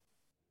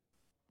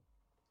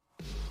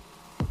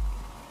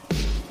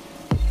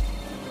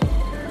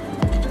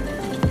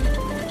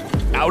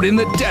Out in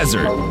the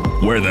desert,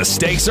 where the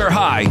stakes are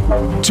high,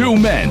 two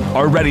men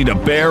are ready to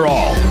bear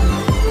all.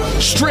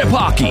 Strip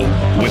Hockey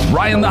with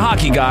Ryan the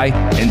Hockey Guy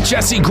and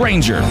Jesse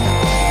Granger.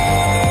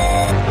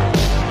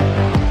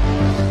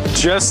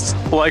 Just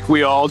like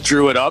we all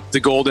drew it up, the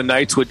Golden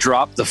Knights would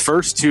drop the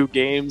first two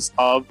games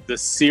of the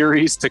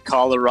series to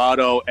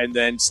Colorado and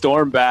then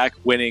storm back,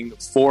 winning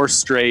 4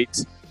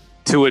 straight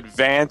to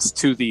advance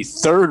to the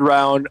third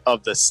round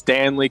of the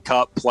Stanley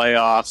Cup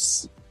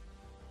playoffs.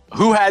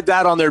 Who had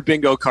that on their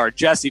bingo card?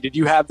 Jesse, did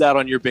you have that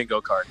on your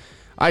bingo card?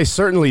 I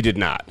certainly did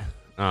not.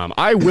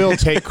 I will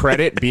take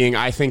credit being,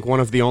 I think, one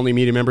of the only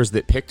media members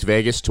that picked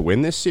Vegas to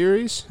win this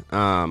series.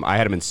 I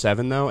had them in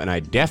 7, though, and I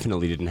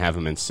definitely didn't have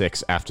them in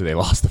 6 after they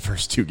lost the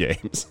first 2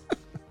 games.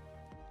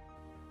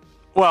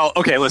 Well,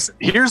 okay, listen,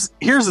 here's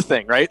the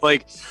thing, right?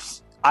 Like,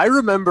 I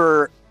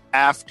remember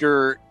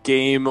after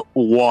game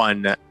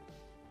 1,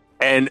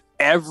 and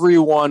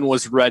everyone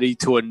was ready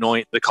to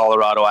anoint the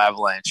Colorado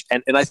Avalanche.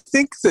 And I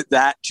think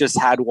that just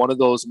had one of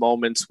those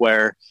moments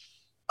where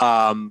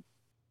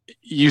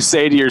you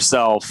say to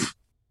yourself,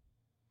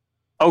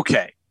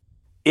 okay,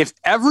 if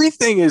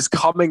everything is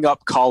coming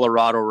up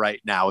Colorado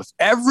right now, if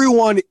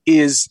everyone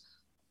is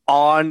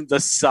on the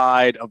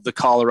side of the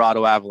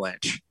Colorado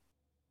Avalanche,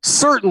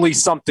 certainly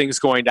something's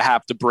going to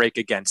have to break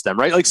against them,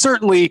 right? Like,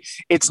 certainly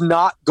it's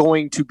not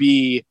going to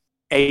be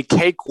a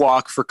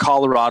cakewalk for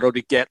Colorado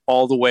to get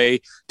all the way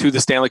to the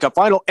Stanley Cup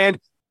final. And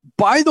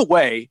by the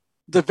way,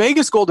 the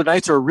Vegas Golden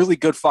Knights are a really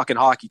good fucking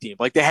hockey team.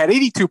 Like, they had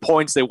 82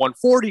 points. They won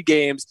 40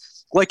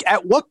 games. Like,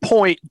 at what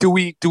point do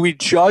we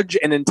judge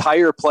an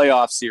entire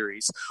playoff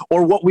series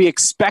or what we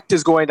expect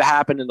is going to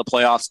happen in the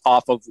playoffs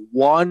off of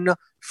one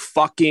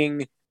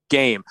fucking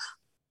game?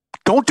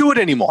 Don't do it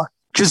anymore.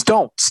 Just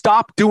don't.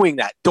 Stop doing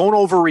that. Don't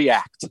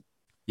overreact.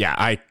 Yeah,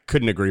 I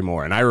couldn't agree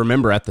more. And I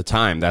remember at the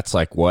time, that's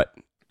like what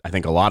I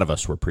think a lot of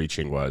us were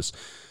preaching was,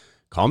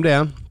 calm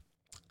down.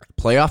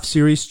 Playoff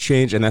series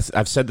change, and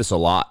I've said this a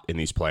lot in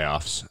these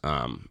playoffs.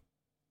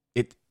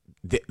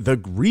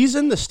 The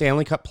reason the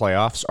Stanley Cup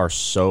playoffs are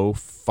so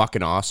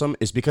fucking awesome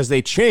is because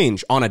they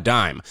change on a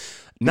dime.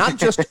 Not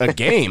just a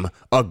game,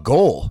 a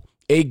goal.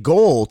 A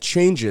goal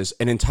changes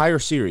an entire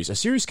series. A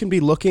series can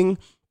be looking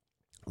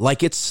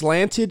like it's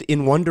slanted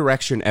in one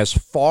direction as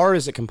far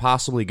as it can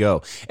possibly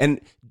go. And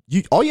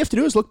all you have to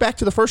do is look back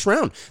to the first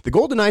round. The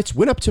Golden Knights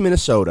went up to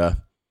Minnesota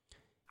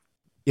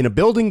in a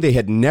building they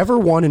had never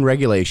won in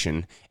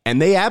regulation,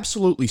 and they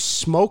absolutely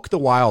smoked the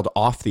Wild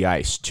off the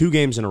ice 2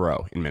 games in a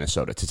row in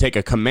Minnesota to take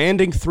a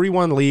commanding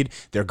 3-1 lead.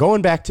 They're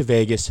going back to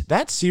Vegas.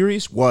 That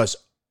series was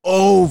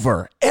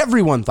over.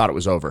 Everyone thought it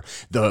was over.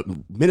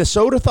 The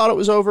Minnesota thought it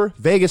was over.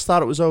 Vegas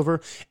thought it was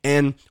over.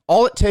 And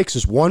all it takes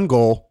is one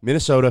goal.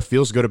 Minnesota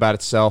feels good about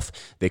itself.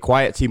 They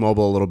quiet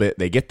T-Mobile a little bit.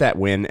 They get that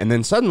win. And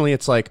then suddenly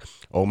it's like,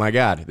 oh my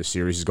God, the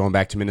series is going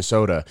back to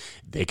Minnesota.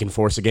 They can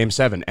force a Game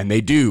 7. And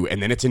they do.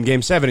 And then it's in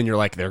Game 7 and you're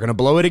like, they're going to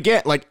blow it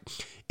again. Like,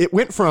 it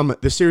went from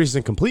the series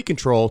in complete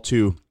control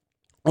to,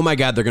 oh my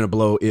God, they're going to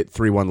blow it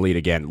 3-1 lead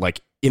again,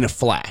 like in a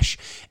flash.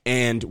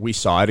 And we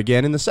saw it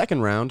again in the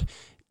second round.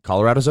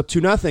 Colorado's up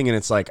 2-0, and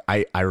it's like,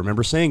 I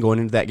remember saying going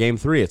into that Game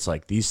 3, it's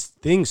like these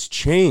things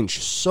change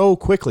so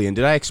quickly. And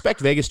did I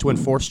expect Vegas to win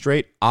 4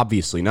 straight?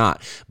 Obviously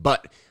not.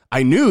 But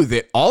I knew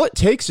that all it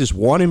takes is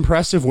one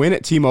impressive win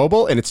at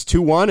T-Mobile, and it's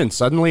 2-1, and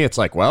suddenly it's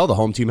like, well, the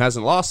home team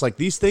hasn't lost. Like,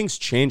 these things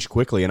change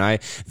quickly,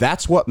 and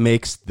that's what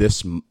makes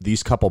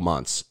these couple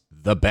months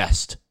the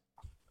best.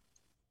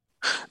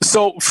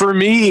 So for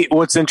me,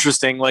 what's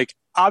interesting, like,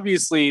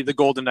 obviously the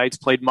Golden Knights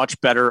played much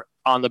better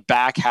on the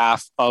back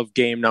half of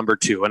game number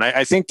 2. And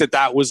I think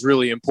that was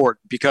really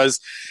important because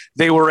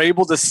they were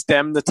able to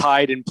stem the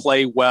tide and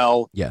play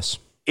well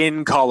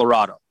in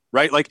Colorado,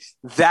 right? Like,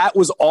 that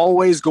was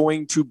always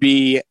going to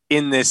be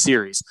in this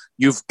series.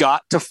 You've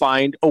got to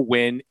find a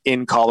win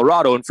in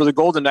Colorado. And for the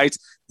Golden Knights,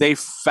 they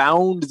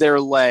found their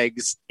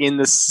legs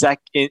in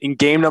in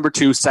game number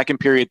 2, second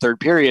period, third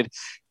period.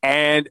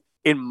 And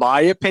in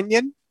my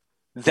opinion,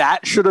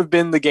 that should have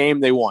been the game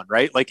they won,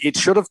 right? Like, it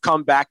should have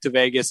come back to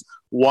Vegas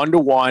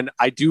 1-1.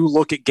 I do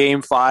look at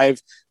game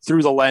 5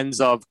 through the lens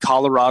of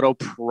Colorado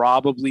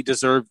probably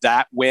deserved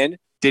that win,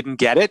 didn't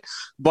get it.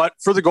 But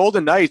for the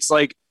Golden Knights,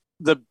 like,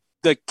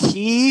 the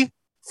key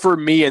for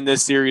me in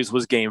this series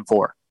was game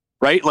 4,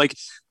 right? Like,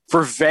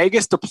 for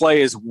Vegas to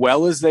play as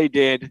well as they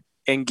did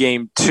in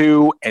game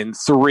 2 and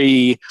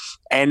 3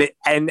 and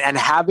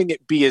having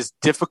it be as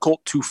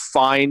difficult to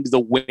find the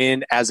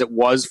win as it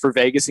was for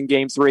Vegas in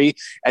game 3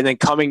 and then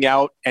coming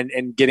out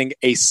and getting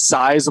a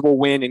sizable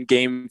win in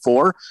game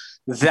 4,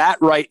 that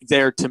right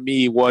there to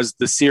me was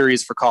the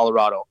series for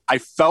Colorado. I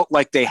felt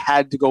like they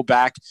had to go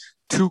back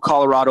to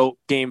Colorado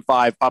game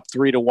 5 up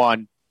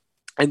 3-1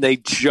 and they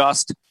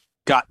just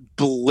got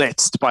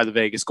blitzed by the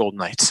Vegas Golden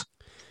Knights.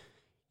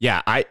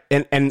 Yeah, I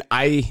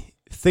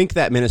think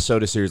that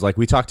Minnesota series, like,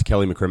 we talked to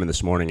Kelly McCrimmon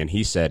this morning, and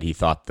he said he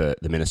thought the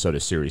Minnesota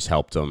series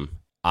helped him.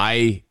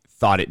 I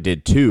thought it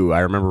did too.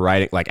 I remember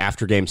writing, like,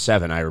 after game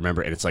 7, I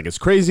remember, and it's like, as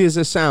crazy as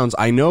this sounds,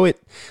 I know it,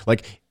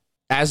 like,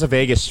 as a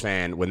Vegas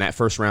fan, when that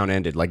first round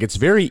ended, like, it's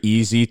very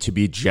easy to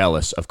be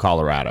jealous of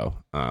Colorado.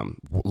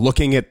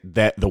 Looking at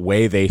the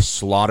way they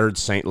slaughtered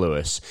St.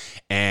 Louis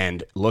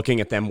and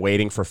looking at them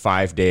waiting for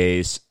 5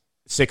 days,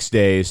 6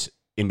 days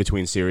in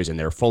between series, and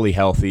they're fully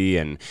healthy,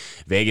 and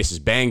Vegas is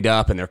banged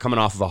up, and they're coming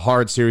off of a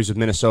hard series with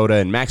Minnesota,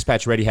 and Max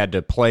Pacioretty had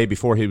to play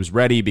before he was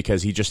ready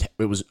because it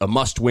was a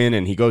must win,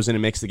 and he goes in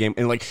and makes the game.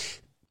 And like,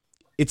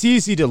 it's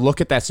easy to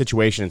look at that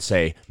situation and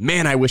say,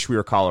 man, I wish we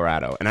were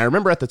Colorado. And I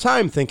remember at the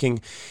time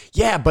thinking,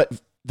 yeah, but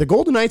the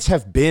Golden Knights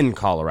have been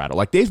Colorado.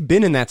 Like, they've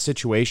been in that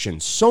situation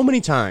so many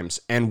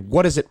times, and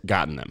what has it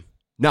gotten them?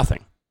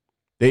 Nothing.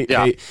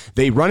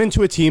 They run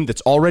into a team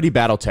that's already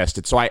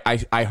battle-tested. So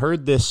I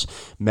heard this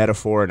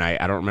metaphor, and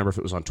I don't remember if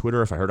it was on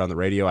Twitter, if I heard it on the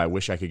radio. I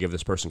wish I could give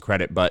this person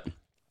credit, but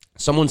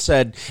someone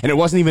said, and it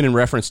wasn't even in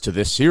reference to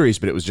this series,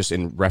 but it was just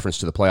in reference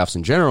to the playoffs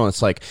in general.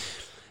 It's like,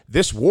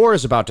 this war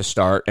is about to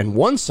start, and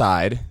one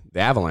side, the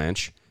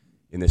Avalanche,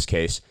 in this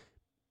case,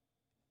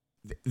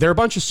 they're a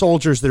bunch of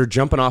soldiers that are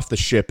jumping off the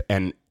ship,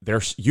 and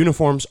their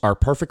uniforms are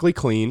perfectly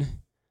clean.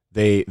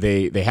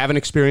 They haven't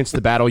experienced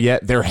the battle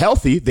yet. They're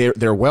healthy.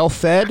 They're well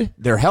fed.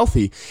 They're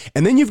healthy.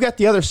 And then you've got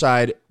the other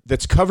side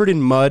that's covered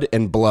in mud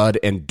and blood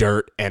and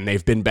dirt, and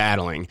they've been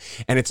battling.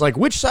 And it's like,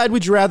 which side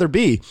would you rather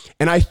be?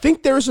 And I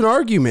think there's an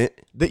argument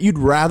that you'd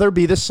rather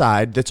be the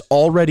side that's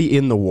already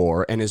in the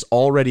war and has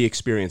already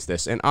experienced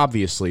this. And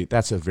obviously,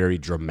 that's a very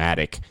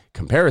dramatic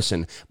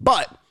comparison.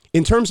 But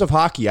in terms of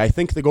hockey, I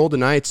think the Golden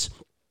Knights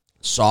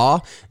saw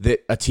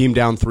that a team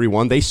down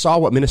 3-1, they saw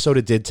what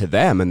Minnesota did to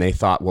them, and they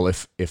thought, well,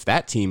 if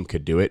that team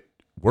could do it,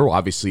 we're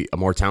obviously a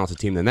more talented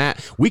team than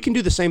that. We can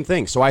do the same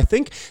thing. So I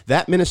think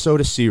that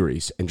Minnesota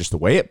series and just the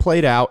way it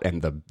played out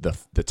and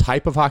the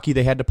type of hockey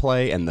they had to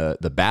play and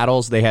the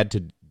battles they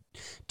had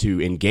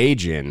to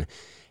engage in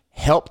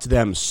helped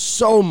them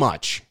so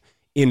much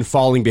in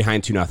falling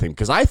behind 2-0.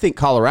 Because I think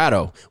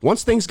Colorado,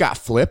 once things got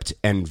flipped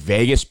and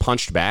Vegas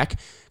punched back,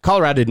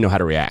 Colorado didn't know how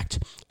to react.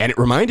 And it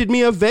reminded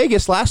me of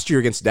Vegas last year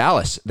against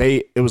Dallas.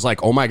 It was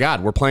like, oh my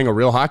God, we're playing a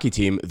real hockey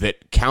team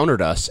that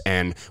countered us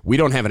and we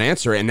don't have an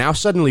answer. And now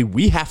suddenly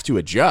we have to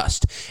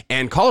adjust.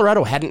 And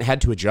Colorado hadn't had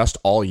to adjust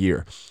all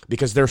year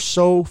because they're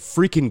so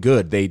freaking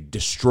good. They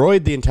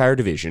destroyed the entire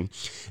division.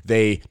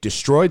 They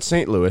destroyed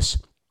St. Louis.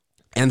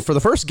 And for the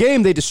first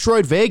game, they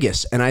destroyed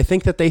Vegas, and I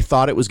think that they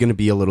thought it was going to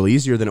be a little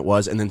easier than it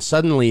was, and then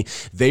suddenly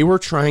they were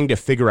trying to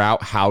figure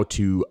out how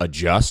to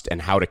adjust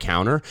and how to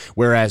counter,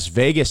 whereas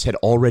Vegas had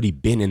already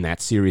been in that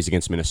series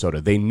against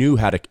Minnesota. They knew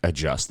how to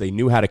adjust. They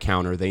knew how to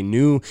counter. They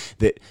knew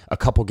that a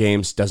couple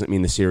games doesn't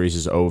mean the series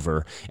is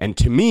over. And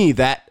to me,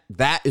 that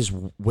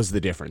was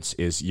the difference,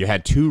 is you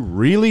had two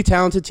really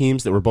talented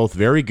teams that were both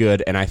very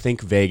good, and I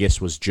think Vegas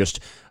was just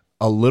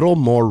a little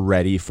more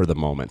ready for the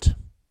moment.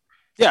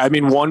 Yeah, I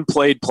mean, one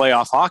played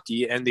playoff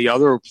hockey and the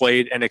other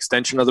played an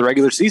extension of the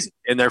regular season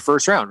in their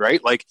first round,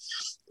 right? Like,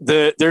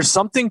 there's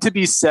something to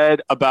be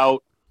said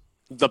about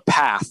the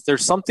path.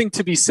 There's something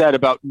to be said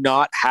about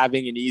not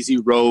having an easy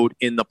road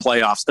in the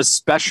playoffs,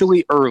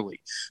 especially early.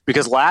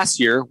 Because last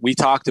year, we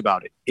talked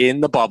about it in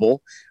the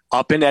bubble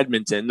up in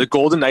Edmonton. The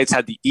Golden Knights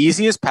had the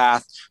easiest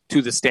path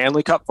to the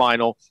Stanley Cup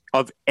final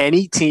of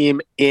any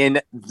team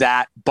in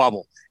that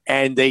bubble.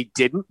 And they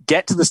didn't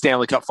get to the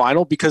Stanley Cup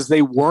final because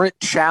they weren't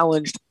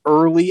challenged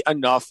early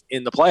enough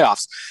in the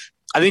playoffs.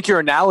 I think your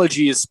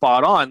analogy is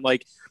spot on.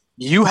 Like,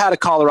 you had a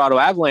Colorado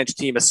Avalanche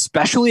team,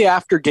 especially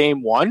after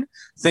game one,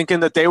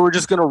 thinking that they were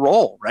just going to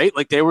roll, right?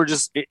 Like, they were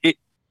just, it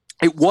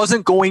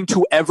wasn't going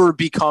to ever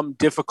become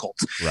difficult.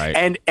 Right.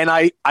 And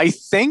I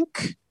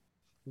think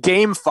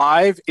game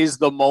 5 is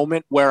the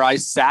moment where I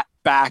sat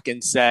back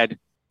and said,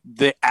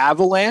 the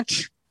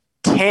Avalanche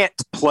can't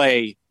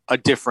play a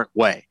different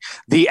way.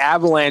 The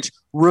Avalanche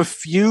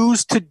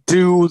refuse to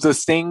do the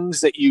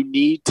things that you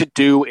need to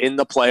do in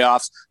the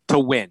playoffs to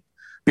win,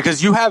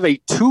 because you have a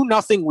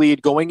 2-0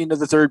 lead going into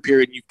the third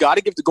period. You've got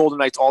to give the Golden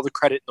Knights all the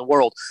credit in the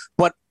world.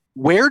 But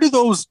where do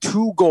those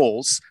 2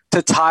 goals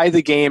to tie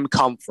the game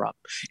come from?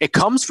 It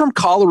comes from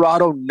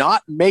Colorado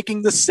not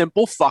making the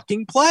simple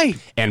fucking play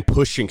and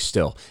pushing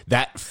still.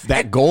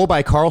 That goal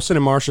by Carlson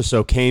and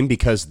Marchessault came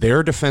because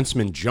their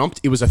defenseman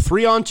jumped. It was a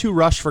 3-on-2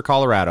 rush for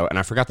Colorado, and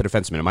I forgot the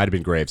defenseman. It might have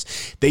been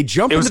Graves. They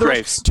jumped into the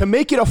rush to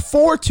make it a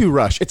 4-2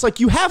 rush. It's like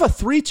you have a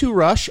 3-2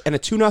 rush and a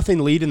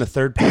 2-0 lead in the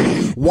third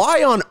period.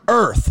 Why on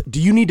earth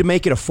do you need to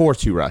make it a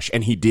 4-2 rush?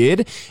 And he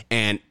did,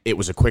 and it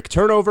was a quick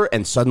turnover,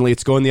 and suddenly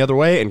it's going the other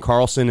way, and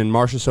Carlson and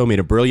Marchessault made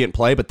a brilliant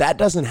play, but that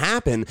doesn't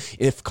happen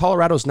if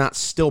Colorado's not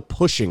still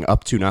pushing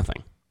up 2-0.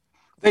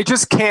 They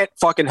just can't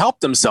fucking help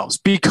themselves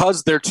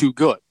because they're too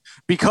good.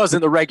 Because in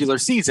the regular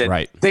season,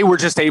 right, they were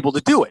just able to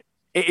do it.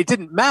 It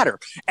didn't matter.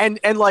 And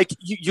like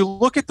you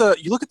look at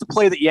the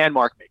play that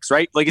Janmark makes,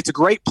 right? Like it's a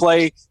great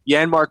play.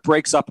 Janmark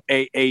breaks up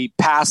a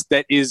pass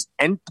that is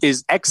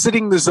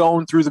exiting the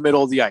zone through the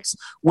middle of the ice.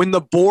 When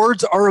the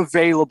boards are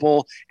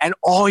available and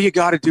all you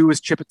got to do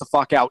is chip it the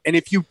fuck out. And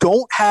if you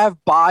don't have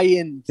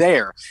buy-in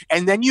there,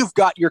 and then you've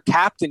got your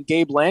captain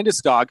Gabe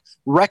Landeskog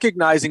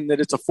recognizing that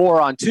it's a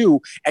 4-on-2,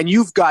 and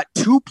you've got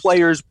two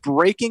players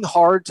breaking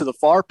hard to the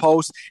far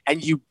post,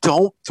 and you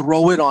don't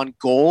throw it on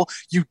goal,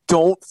 you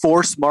don't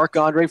force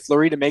Marc-Andre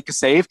Fleury to make a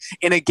save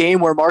in a game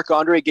where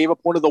Marc-Andre gave up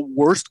one of the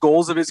worst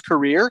goals of his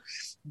career,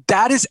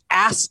 that is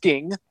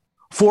asking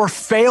for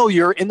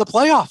failure in the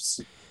playoffs.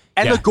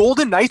 And the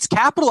Golden Knights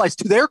capitalized.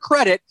 To their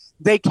credit,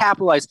 they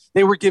capitalized.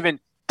 They were given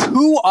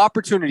 2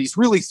 opportunities,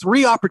 really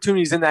 3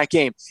 opportunities in that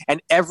game,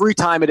 and every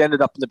time it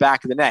ended up in the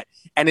back of the net.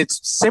 And it's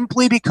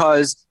simply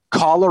because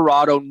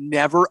Colorado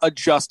never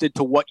adjusted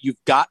to what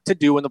you've got to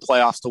do in the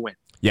playoffs to win.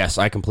 Yes,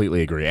 I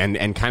completely agree.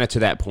 And kind of to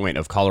that point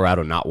of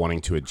Colorado not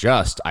wanting to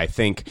adjust, I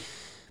think,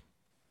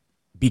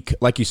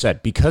 like you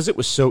said, because it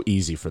was so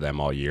easy for them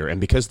all year,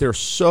 and because they're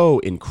so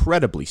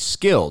incredibly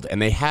skilled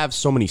and they have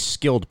so many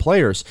skilled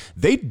players,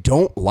 they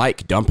don't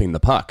like dumping the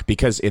puck,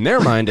 because in their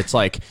mind it's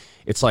like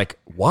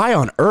why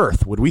on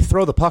earth would we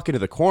throw the puck into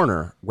the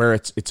corner where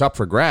it's up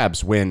for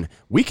grabs when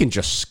we can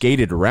just skate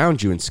it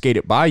around you and skate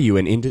it by you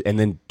and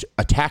then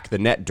attack the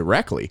net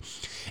directly.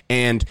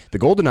 And the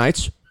Golden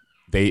Knights,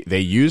 They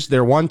used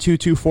their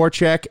 1-2-2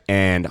 forecheck,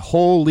 and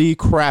holy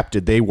crap,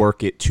 did they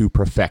work it to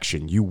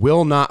perfection. You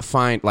will not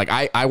find, like,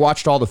 I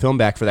watched all the film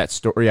back for that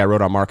story I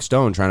wrote on Mark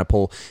Stone, trying to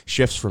pull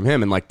shifts from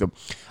him, and like the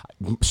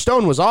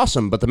Stone was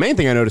awesome, but the main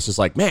thing I noticed is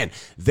like, man,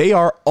 they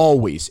are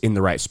always in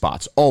the right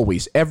spots,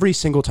 always, every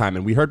single time.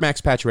 And we heard Max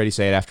Pacioretty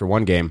say it after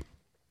one game.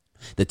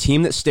 The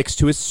team that sticks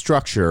to its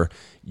structure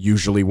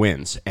usually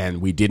wins,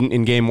 and we didn't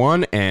in game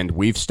 1, and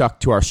we've stuck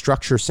to our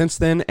structure since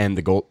then, and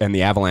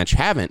the Avalanche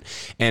haven't.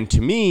 And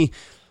to me,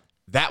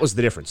 that was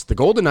the difference. The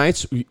Golden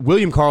Knights,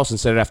 William Karlsson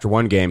said it after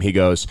one game. He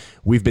goes,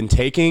 "We've been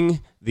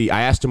taking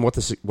I asked him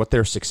what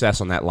their success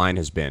on that line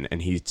has been,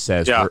 and he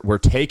says, we're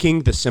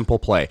taking the simple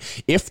play.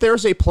 If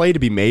there's a play to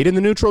be made in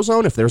the neutral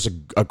zone, if there's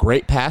a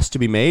great pass to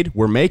be made,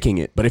 we're making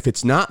it. But if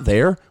it's not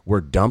there, we're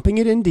dumping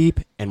it in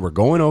deep, and we're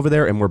going over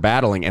there, and we're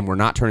battling, and we're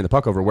not turning the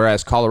puck over."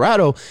 Whereas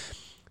Colorado,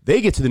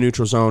 they get to the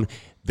neutral zone,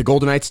 the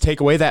Golden Knights take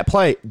away that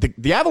play.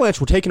 The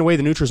Avalanche were taking away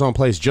the neutral zone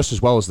plays just as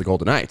well as the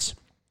Golden Knights.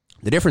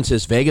 The difference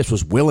is Vegas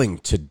was willing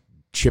to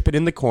chip it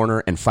in the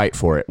corner and fight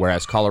for it,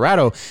 whereas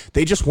Colorado,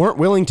 they just weren't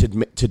willing to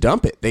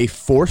dump it. They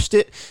forced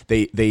it.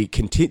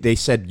 They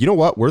said, you know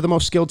what? We're the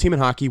most skilled team in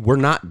hockey. We're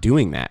not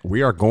doing that.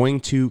 We are going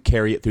to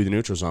carry it through the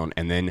neutral zone,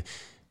 and then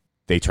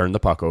they turned the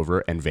puck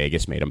over, and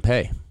Vegas made them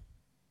pay.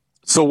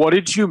 So what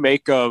did you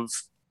make of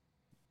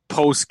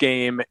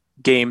post-game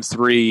Game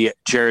 3,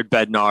 Jared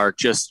Bednar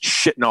just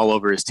shitting all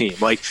over his team?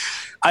 Like,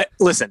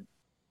 listen,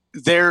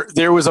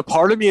 there was a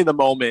part of me in the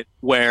moment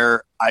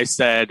where I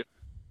said,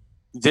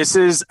 this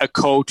is a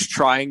coach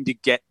trying to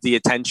get the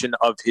attention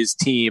of his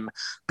team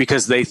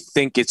because they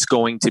think it's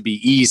going to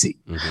be easy.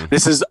 Mm-hmm.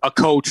 This is a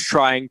coach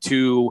trying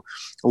to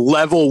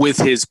level with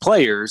his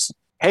players.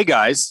 Hey,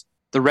 guys,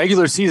 the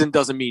regular season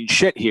doesn't mean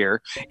shit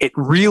here. It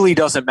really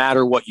doesn't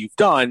matter what you've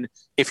done.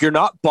 If you're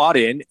not bought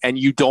in and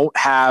you don't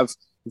have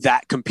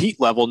that compete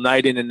level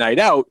night in and night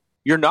out,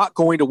 you're not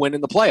going to win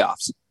in the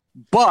playoffs.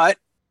 But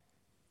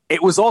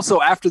it was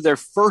also after their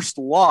first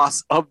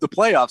loss of the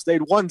playoffs.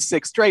 They'd won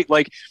 6 straight.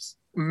 Like,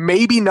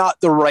 maybe not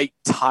the right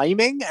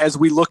timing as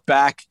we look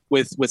back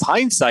with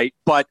hindsight,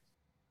 but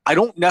I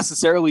don't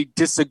necessarily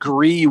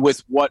disagree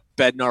with what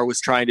Bednar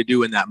was trying to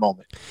do in that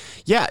moment.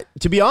 Yeah,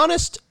 to be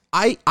honest,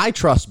 I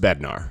trust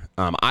Bednar.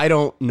 I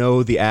don't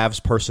know the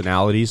Avs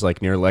personalities like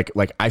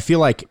I feel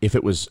like if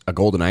it was a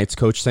Golden Knights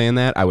coach saying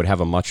that, I would have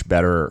a much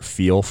better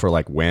feel for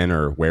like when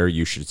or where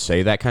you should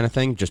say that kind of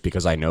thing, just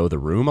because I know the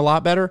room a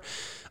lot better.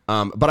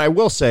 But I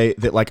will say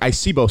that like I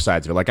see both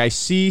sides of it. Like I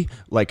see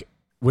like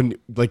when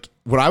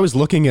I was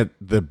looking at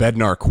the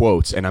Bednar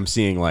quotes and I'm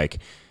seeing like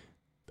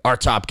our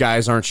top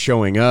guys aren't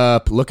showing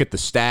up. Look at the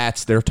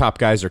stats. Their top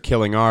guys are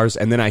killing ours.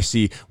 And then I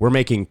see we're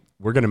going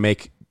to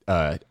make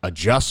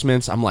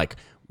adjustments. I'm like,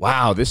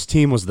 wow, this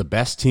team was the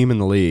best team in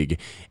the league,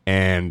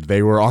 and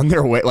they were on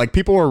their way. Like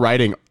people were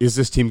writing, is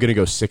this team going to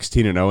go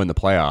 16-0 in the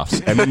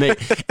playoffs? And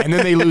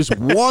then they lose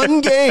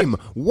one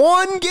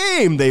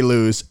game they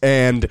lose,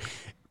 and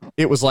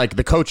it was like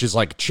the coach is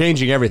like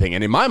changing everything.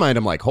 And in my mind,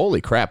 I'm like,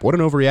 holy crap, what an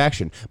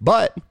overreaction.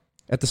 But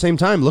at the same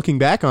time, looking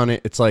back on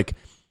it, it's like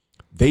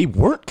they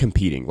weren't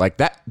competing like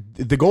that.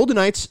 The Golden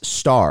Knights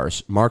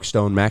stars, Mark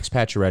Stone, Max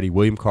Pacioretty,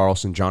 William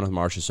Karlsson, Jonathan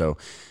Marchessault,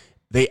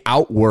 they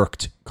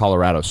outworked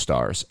Colorado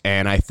stars.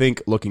 And I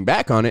think looking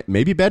back on it,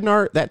 maybe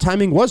Bednar, that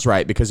timing was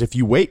right, because if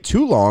you wait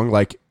too long,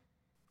 like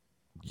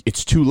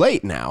it's too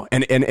late now.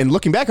 And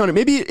looking back on it,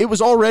 maybe it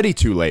was already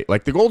too late.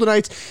 Like the Golden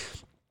Knights,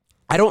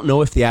 I don't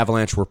know if the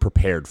Avalanche were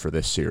prepared for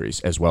this series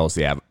as well as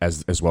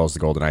as well as the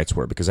Golden Knights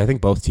were, because I think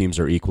both teams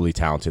are equally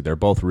talented. They're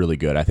both really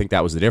good. I think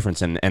that was the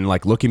difference. And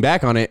like looking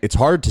back on it, it's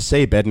hard to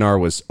say Bednar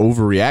was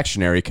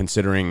overreactionary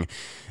considering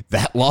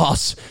that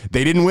loss.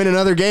 They didn't win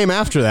another game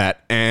after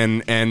that,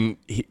 and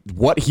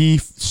what he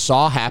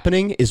saw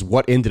happening is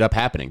what ended up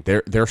happening.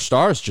 Their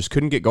stars just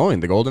couldn't get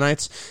going. The Golden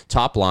Knights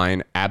top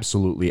line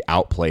absolutely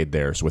outplayed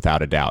theirs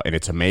without a doubt, and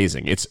it's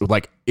amazing.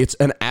 It's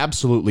an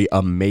absolutely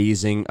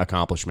amazing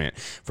accomplishment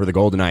for the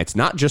Golden Knights.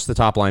 Not just the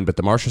top line, but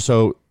the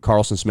Marchessault,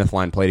 Carlson Smith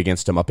line played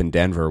against them up in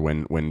Denver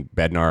when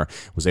Bednar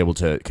was able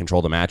to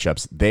control the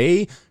matchups.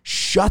 They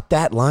shut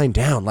that line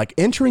down. Like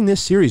entering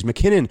this series,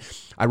 MacKinnon,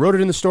 I wrote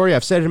it in the story,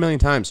 I've said it a million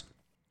times.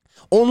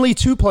 Only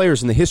 2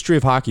 players in the history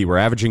of hockey were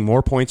averaging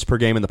more points per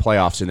game in the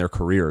playoffs in their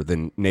career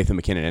than Nathan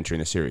MacKinnon entering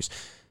the series.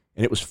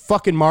 And it was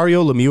fucking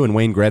Mario Lemieux and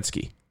Wayne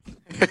Gretzky.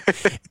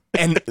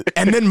 and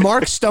then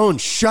Mark Stone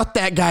shut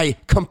that guy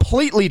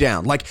completely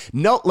down. Like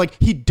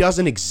he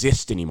doesn't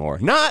exist anymore.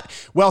 Not,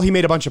 well, he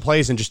made a bunch of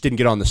plays and just didn't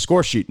get on the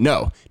score sheet.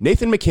 No,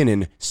 Nathan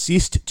MacKinnon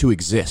ceased to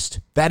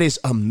exist. That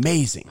is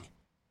amazing.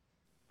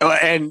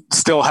 And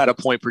still had a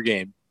point per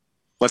game.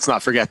 Let's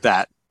not forget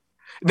that.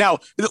 Now,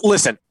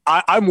 listen,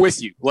 I'm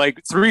with you.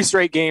 Like 3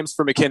 straight games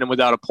for MacKinnon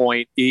without a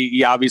point.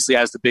 He obviously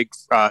has the big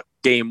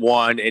game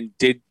 1 and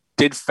did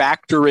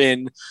factor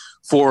in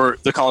for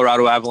the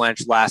Colorado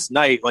Avalanche last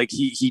night. Like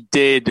he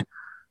did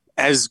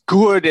as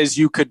good as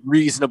you could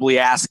reasonably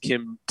ask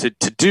him to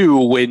do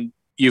when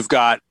you've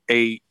got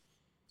in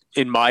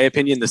my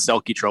opinion, the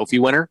Selke Trophy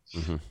winner,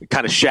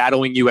 kind of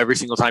shadowing you every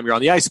single time you're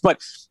on the ice. But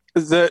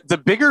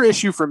the bigger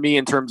issue for me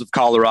in terms of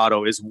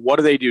Colorado is what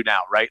do they do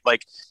now, right?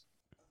 Like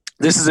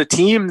this is a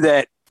team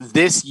that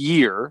this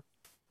year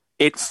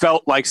it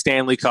felt like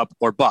Stanley Cup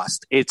or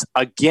bust. It's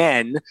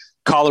again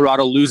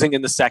Colorado losing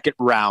in the second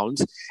round.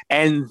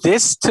 And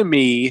this to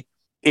me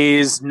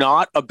is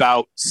not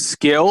about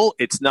skill.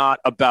 It's not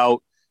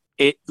about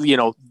it. You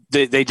know,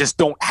 they just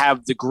don't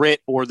have the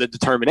grit or the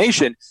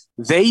determination.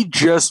 They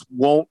just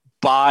won't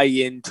buy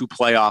into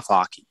playoff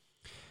hockey.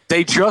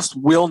 They just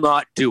will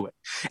not do it.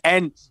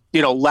 And,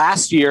 you know,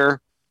 last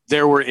year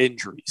there were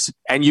injuries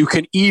and you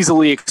can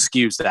easily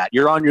excuse that.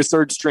 You're on your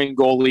 3rd string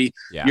goalie.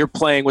 Yeah. You're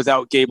playing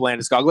without Gabe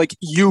Landeskog. Like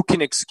you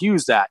can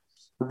excuse that.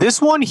 This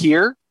one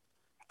here,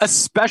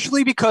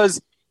 especially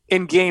because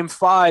in game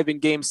 5 and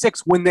game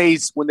 6, when they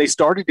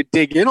started to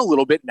dig in a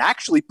little bit and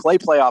actually play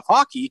playoff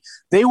hockey,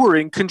 they were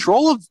in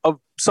control of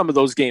some of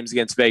those games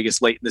against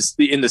Vegas late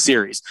in the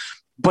series,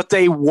 but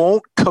they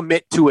won't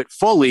commit to it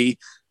fully.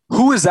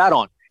 Who is that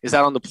on? Is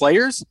that on the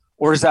players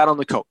or is that on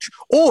the coach?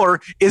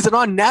 Or is it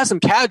on Nazem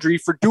Kadri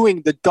for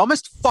doing the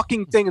dumbest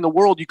fucking thing in the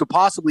world you could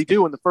possibly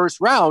do in the first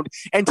round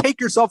and take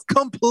yourself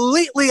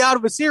completely out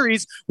of a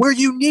series where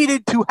you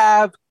needed to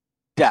have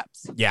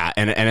depth? Yeah,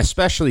 and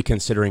especially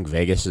considering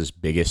Vegas's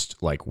biggest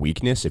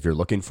weakness, if you're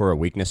looking for a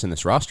weakness in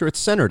this roster, it's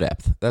center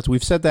depth.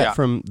 We've said that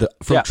from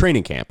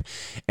training camp,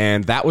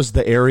 and that was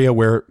the area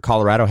where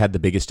Colorado had the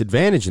biggest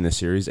advantage in this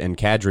series, and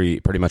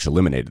Kadri pretty much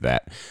eliminated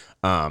that.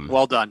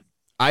 Well done.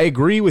 I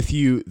agree with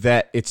you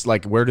that it's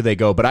like, where do they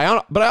go? But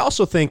I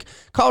also think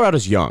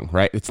Colorado's young,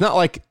 right? It's not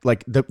like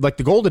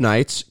the Golden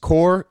Knights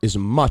core is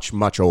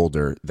much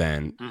older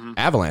than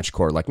Avalanche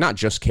core. Like not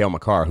just Cale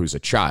Makar, who's a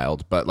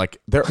child, but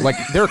their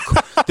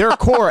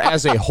core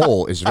as a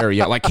whole is very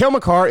young. Like Cale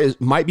Makar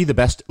might be the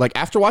best. Like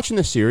after watching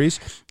this series,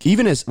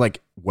 even as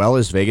well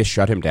as Vegas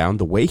shut him down,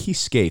 the way he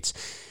skates,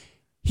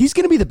 he's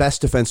going to be the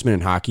best defenseman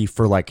in hockey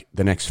for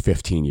the next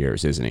 15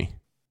 years, isn't he?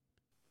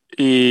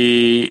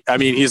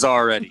 He's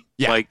already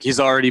he's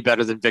already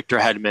better than Victor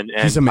Hedman,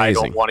 and he's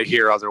amazing. I don't want to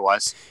hear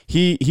otherwise.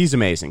 He's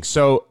amazing.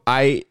 So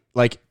I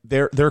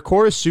their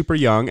core is super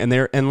young, and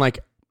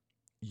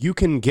you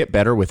can get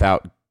better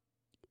without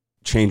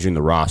changing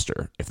the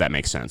roster, if that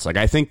makes sense.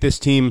 I think this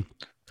team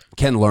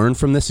can learn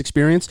from this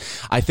experience.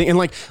 I think,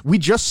 and we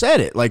just said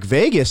it,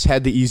 Vegas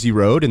had the easy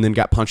road and then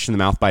got punched in the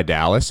mouth by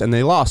Dallas, and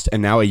they lost.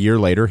 And now a year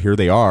later, here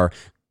they are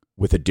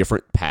with a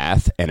different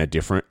path and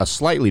a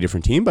slightly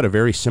different team, but a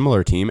very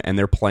similar team, and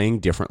they're playing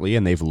differently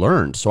and they've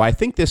learned. So I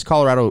think this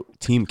Colorado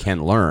team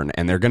can learn,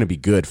 and they're going to be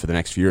good for the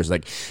next few years.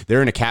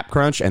 They're in a cap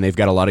crunch and they've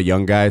got a lot of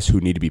young guys who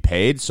need to be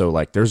paid.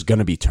 So there's going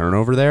to be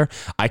turnover there.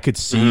 I could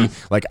see,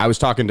 I was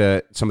talking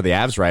to some of the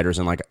Avs writers,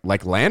 and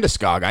like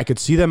Landeskog, I could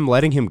see them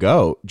letting him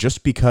go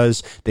just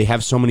because they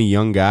have so many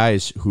young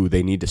guys who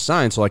they need to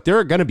sign. So there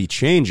are going to be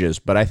changes,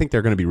 but I think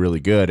they're going to be really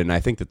good. And I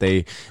think that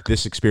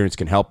this experience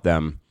can help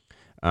them.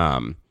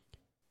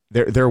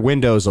 Their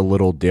window's a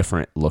little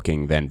different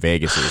looking than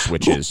Vegas's,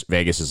 which is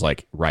Vegas is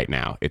right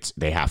now.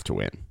 They have to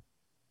win.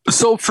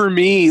 So for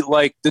me,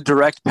 the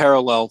direct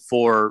parallel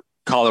for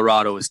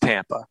Colorado is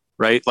Tampa,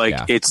 right?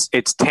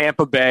 It's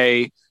Tampa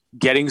Bay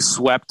getting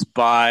swept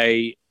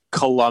by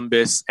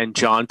Columbus and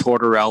John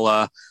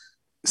Tortorella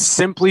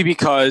simply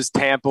because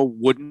Tampa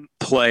wouldn't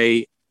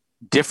play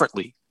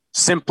differently,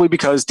 simply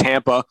because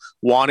Tampa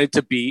wanted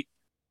to beat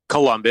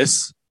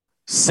Columbus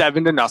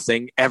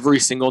 7-0 every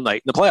single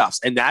night in the playoffs.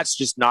 And that's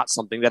just not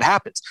something that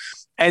happens.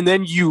 And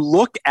then you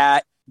look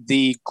at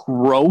the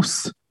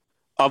growth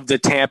of the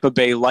Tampa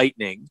Bay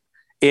Lightning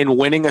in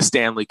winning a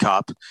Stanley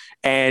Cup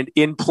and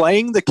in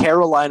playing the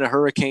Carolina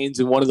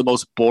Hurricanes in one of the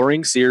most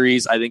boring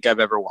series I think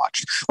I've ever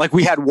watched. Like,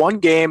 we had one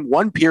game,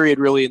 one period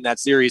really in that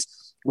series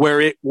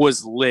where it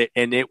was lit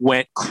and it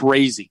went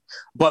crazy.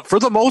 But for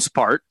the most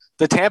part,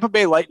 the Tampa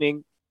Bay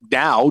Lightning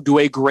now do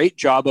a great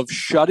job of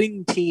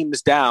shutting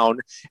teams down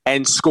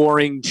and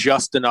scoring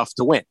just enough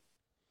to win.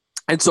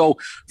 And so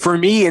for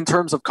me, in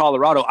terms of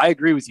Colorado, I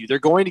agree with you. They're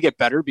going to get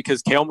better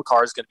because Cale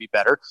Makar is going to be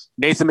better.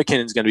 Nathan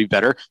McKinnon is going to be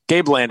better.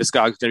 Gabe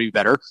Landeskog is going to be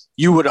better.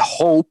 You would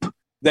hope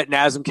that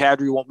Nazem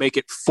Kadri won't make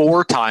it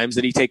 4 times,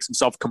 that he takes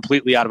himself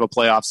completely out of a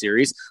playoff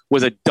series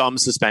with a dumb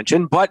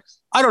suspension. But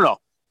I don't know.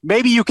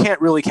 Maybe you can't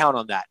really count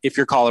on that if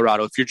you're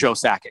Colorado, if you're Joe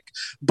Sakic.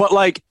 But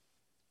like,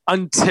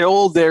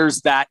 until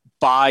there's that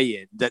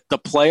buy-in that the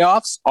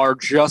playoffs are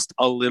just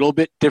a little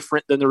bit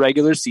different than the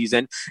regular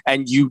season,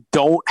 and you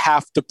don't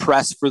have to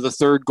press for the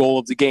third goal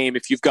of the game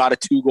if you've got a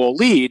 2-goal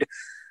lead.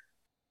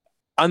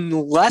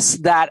 Unless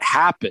that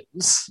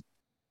happens,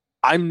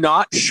 I'm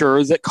not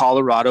sure that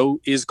Colorado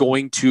is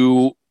going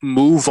to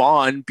move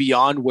on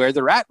beyond where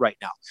they're at right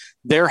now.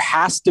 There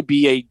has to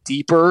be a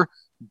deeper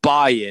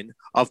buy-in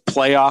of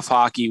playoff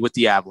hockey with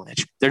the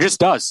Avalanche. There just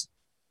does.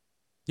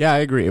 Yeah, I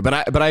agree.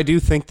 But I do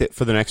think that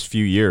for the next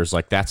few years,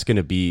 like, that's going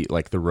to be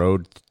like the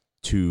road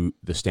to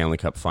the Stanley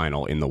Cup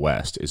final in the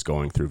West is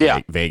going through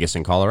Vegas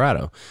and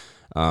Colorado,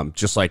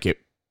 just like it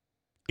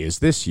is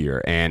this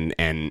year. And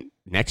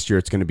next year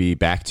it's going to be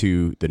back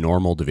to the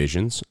normal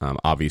divisions,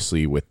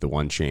 obviously with the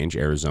one change,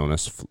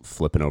 Arizona's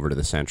flipping over to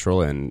the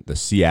Central and the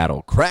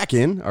Seattle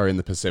Kraken are in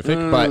the Pacific.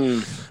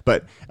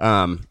 But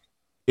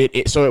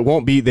so it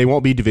won't be, they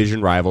won't be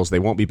division rivals. They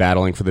won't be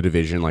battling for the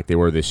division like they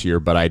were this year.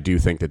 But I do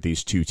think that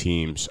these two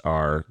teams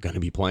are going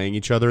to be playing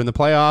each other in the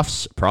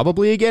playoffs,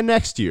 probably again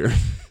next year.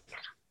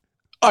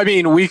 I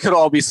mean, we could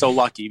all be so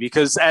lucky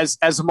because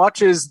as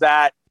much as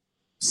that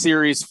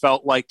series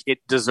felt like it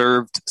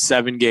deserved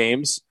 7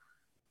 games,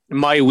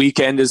 my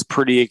weekend is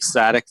pretty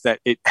ecstatic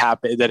that it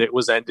happened, that it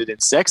was ended in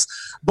 6.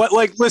 But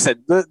like,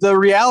 listen, the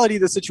reality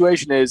of the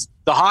situation is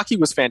the hockey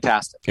was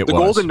fantastic. The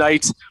Golden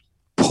Knights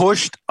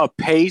pushed a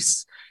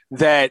pace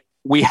that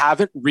we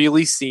haven't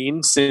really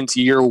seen since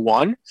year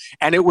 1.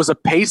 And it was a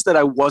pace that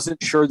I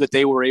wasn't sure that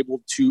they were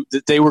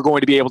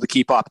going to be able to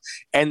keep up.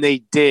 And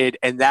they did.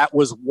 And that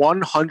was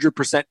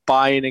 100%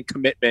 buy-in and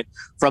commitment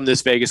from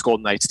this Vegas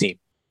Golden Knights team.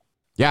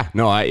 Yeah,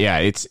 no,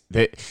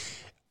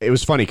 it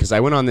was funny because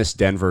I went on this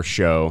Denver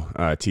show,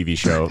 TV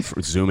show,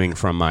 zooming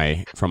from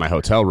my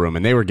hotel room,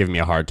 and they were giving me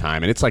a hard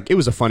time. And it's like, it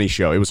was a funny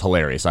show. It was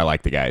hilarious. I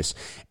like the guys,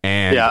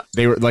 and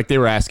they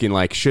were asking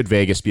like, should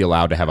Vegas be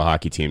allowed to have a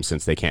hockey team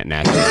since they can't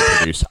naturally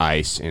produce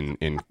ice? And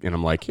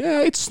I'm like, yeah,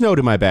 it snowed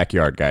in my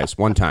backyard, guys,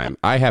 one time.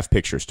 I have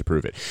pictures to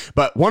prove it.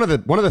 But one of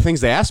the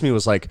things they asked me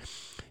was like,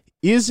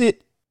 is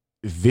it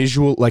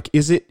visual? Like,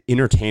 is it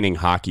entertaining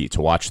hockey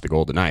to watch the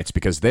Golden Knights?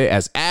 Because they,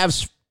 as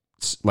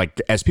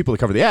people that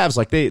cover the Avs,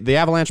 like the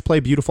Avalanche play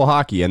beautiful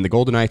hockey, and the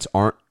Golden Knights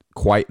aren't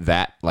quite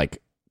that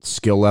like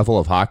skill level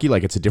of hockey.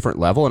 Like, it's a different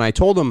level. And I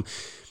told them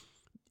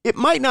it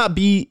might not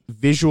be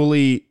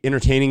visually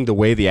entertaining the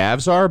way the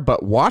Avs are,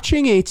 but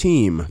watching a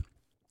team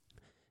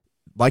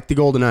like the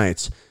Golden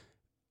Knights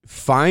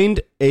find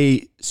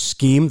a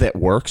scheme that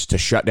works to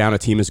shut down a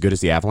team as good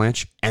as the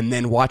Avalanche, and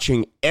then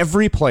watching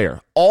every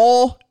player,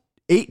 all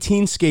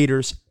 18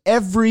 skaters,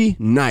 every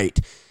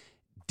night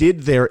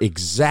did their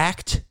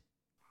exact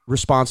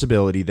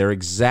responsibility, the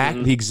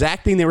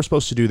exact thing they were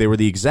supposed to do. They were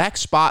the exact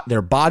spot.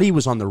 Their body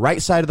was on the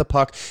right side of the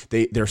puck.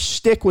 Their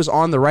stick was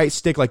on the right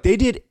stick. Like, they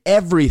did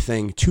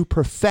everything to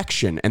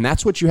perfection. And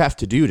that's what you have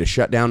to do to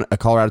shut down a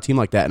Colorado team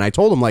like that. And I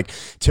told them, like,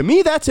 to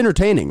me, that's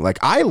entertaining. Like,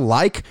 I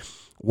like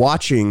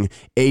watching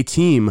a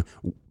team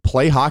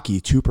play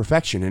hockey to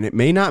perfection. And it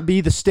may not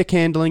be the stick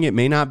handling. It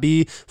may not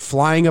be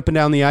flying up and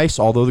down the ice,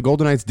 although the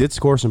Golden Knights did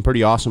score some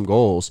pretty awesome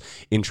goals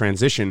in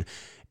transition.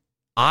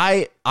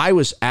 I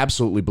was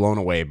absolutely blown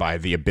away by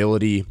the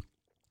ability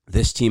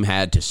this team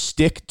had to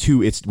stick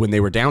to its, when they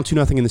were down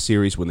 2-0 in the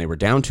series, when they were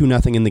down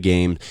 2-0 in the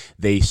game,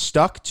 they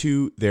stuck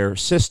to their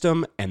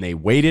system and they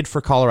waited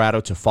for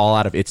Colorado to fall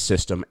out of its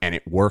system, and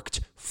it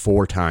worked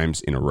 4 times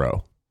in a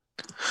row.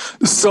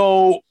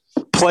 So,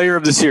 player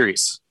of the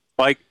series,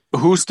 like,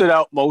 who stood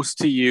out most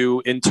to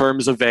you in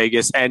terms of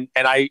Vegas? And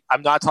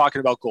I'm not talking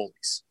about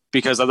goalies,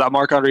 because I thought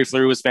Marc-Andre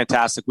Fleury was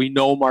fantastic. We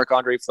know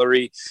Marc-Andre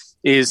Fleury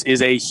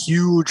is a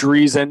huge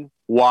reason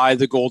why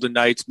the Golden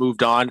Knights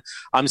moved on.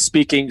 I'm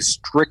speaking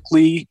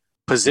strictly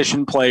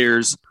position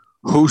players.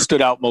 Who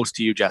stood out most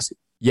to you, Jesse?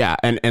 Yeah,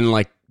 and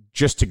like,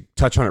 just to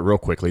touch on it real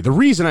quickly, the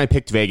reason I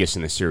picked Vegas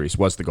in this series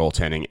was the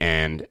goaltending,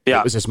 and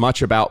it was as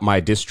much about my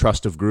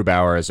distrust of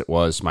Grubauer as it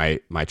was my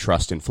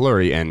trust in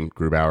Fleury, and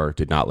Grubauer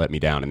did not let me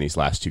down in these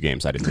last 2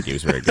 games. I didn't think he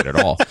was very good at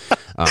all.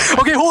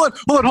 Okay, hold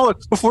on.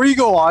 Before you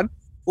go on,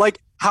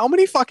 like, how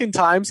many fucking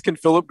times can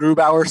Philip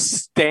Grubauer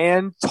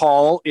stand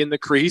tall in the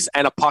crease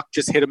and a puck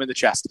just hit him in the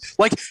chest?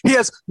 Like, he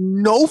has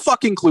no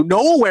fucking clue,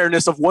 no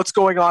awareness of what's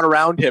going on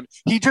around him.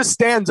 He just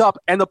stands up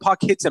and the puck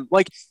hits him.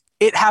 Like,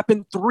 it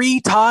happened 3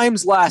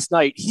 times last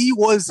night. He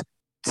was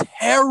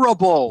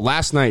terrible.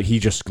 Last night, he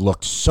just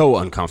looked so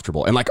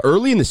uncomfortable. And like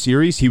early in the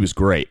series, he was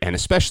great. And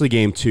especially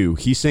game 2,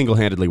 he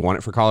single-handedly won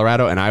it for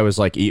Colorado. And I was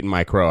like eating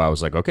my crow. I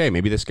was like, okay,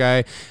 maybe this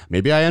guy,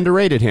 maybe I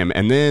underrated him.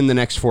 And then the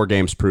next 4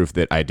 games proved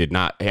that I did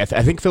not. I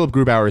think Philip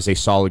Grubauer is a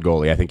solid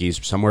goalie. I think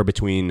he's somewhere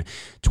between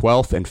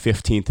 12th and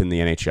 15th in the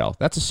NHL.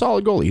 That's a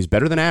solid goalie. He's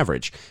better than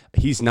average.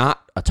 He's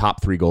not a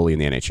top 3 goalie in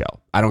the NHL.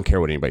 I don't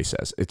care what anybody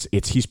says.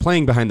 He's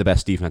playing behind the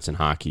best defense in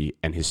hockey,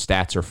 and his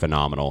stats are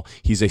phenomenal.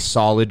 He's a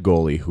solid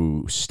goalie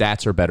whose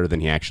stats are better than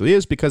he actually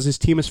is because his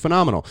team is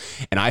phenomenal.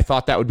 And I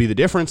thought that would be the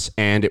difference,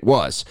 and it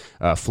was.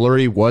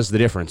 Fleury was the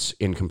difference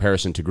in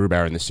comparison to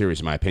Grubauer in this series,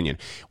 in my opinion.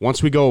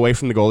 Once we go away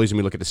from the goalies and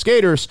we look at the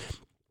skaters,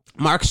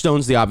 Mark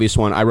Stone's the obvious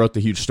one. I wrote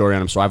the huge story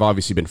on him, so I've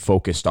obviously been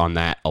focused on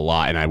that a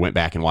lot, and I went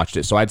back and watched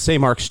it. So I'd say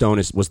Mark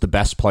Stone was the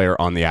best player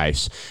on the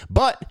ice.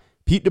 But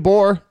Pete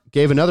DeBoer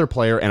gave another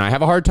player, and I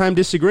have a hard time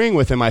disagreeing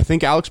with him. I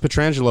think Alex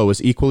Pietrangelo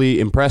was equally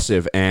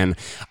impressive, and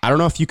I don't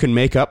know if you can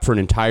make up for an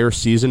entire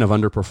season of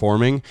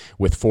underperforming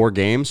with 4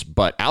 games,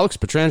 but Alex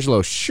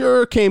Pietrangelo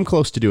sure came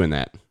close to doing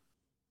that.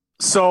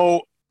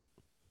 So,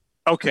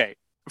 okay,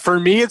 for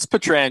me, it's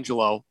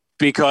Pietrangelo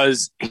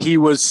because he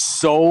was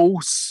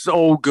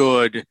so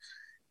good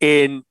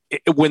when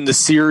the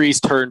series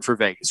turned for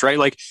Vegas, right?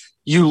 Like,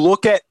 you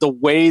look at the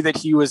way that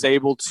he was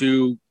able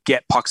to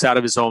get pucks out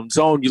of his own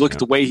zone. You look at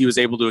the way he was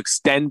able to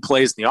extend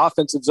plays in the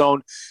offensive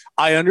zone.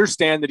 I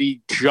understand that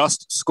he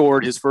just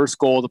scored his first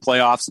goal of the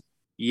playoffs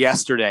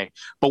yesterday.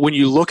 But when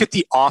you look at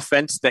the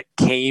offense that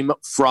came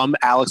from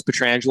Alex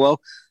Pietrangelo,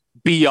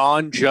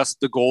 beyond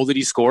just the goal that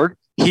he scored,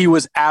 he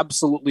was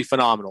absolutely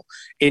phenomenal.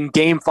 In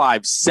Game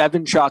 5,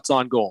 7 shots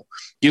on goal.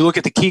 You look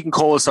at the Keegan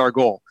Kolesar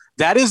goal.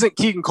 That isn't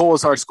Keegan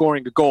Kolesar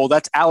scoring a goal.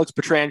 That's Alex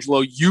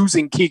Pietrangelo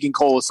using Keegan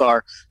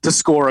Kolesar to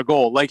score a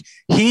goal. Like,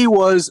 he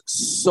was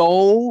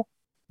so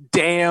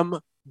damn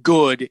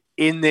good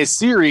in this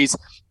series.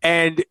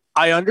 And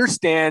I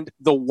understand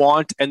the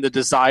want and the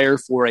desire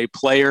for a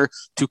player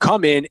to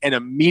come in and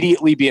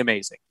immediately be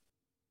amazing.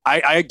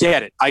 I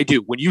get it. I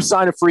do. When you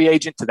sign a free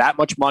agent to that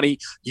much money,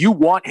 you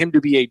want him to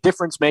be a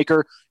difference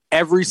maker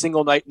every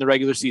single night in the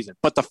regular season.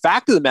 But the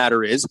fact of the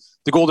matter is,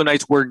 the Golden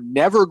Knights were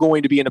never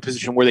going to be in a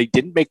position where they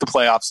didn't make the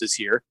playoffs this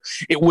year.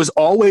 It was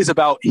always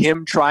about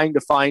him trying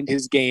to find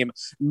his game,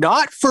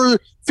 not for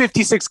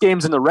 56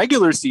 games in the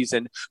regular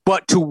season,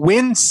 but to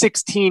win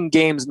 16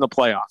 games in the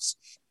playoffs.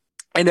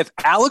 And if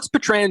Alex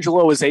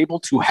Pietrangelo is able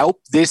to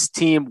help this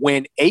team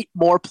win 8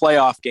 more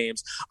playoff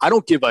games, I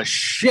don't give a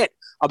shit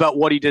about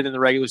what he did in the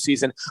regular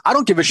season. I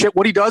don't give a shit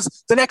what he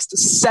does the next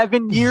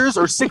 7 years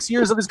or 6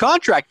 years of his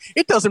contract.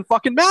 It doesn't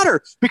fucking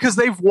matter because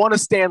they've won a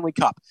Stanley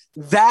Cup.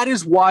 That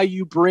is why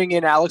you bring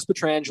in Alex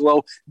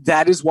Pietrangelo.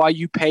 That is why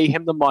you pay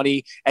him the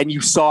money, and you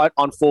saw it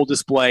on full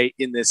display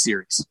in this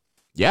series.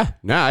 Yeah,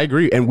 no, I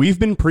agree. And we've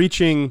been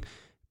preaching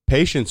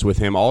patience with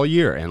him all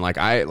year. And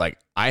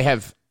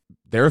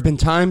there have been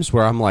times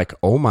where I'm like,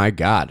 oh my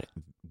God,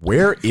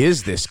 where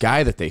is this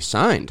guy that they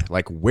signed?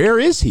 Like, where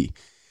is he?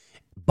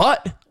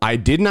 But I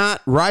did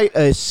not write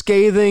a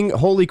scathing,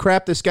 holy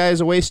crap, this guy is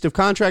a waste of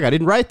contract. I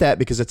didn't write that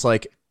because it's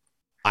like,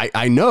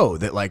 I know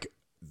that like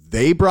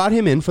they brought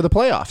him in for the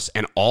playoffs,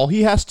 and all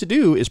he has to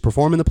do is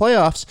perform in the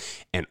playoffs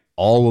and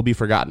all will be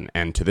forgotten.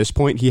 And to this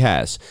point, he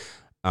has.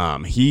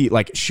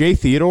 Shea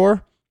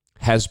Theodore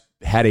has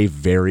had a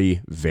very,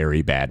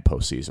 very bad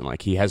postseason.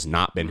 Like, he has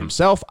not been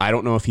himself. I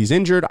don't know if he's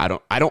injured.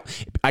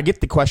 I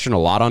get the question a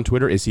lot on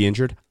Twitter. Is he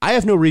injured? I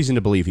have no reason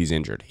to believe he's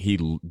injured. He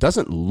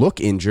doesn't look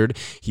injured.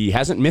 He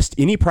hasn't missed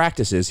any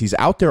practices. He's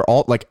out there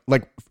all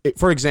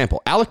for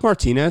example, Alec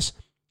Martinez.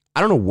 I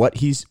don't know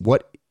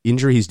what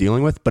injury he's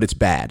dealing with, but it's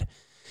bad.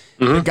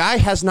 Mm-hmm. The guy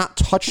has not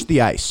touched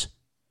the ice.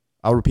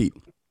 I'll repeat.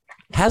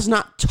 Has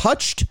not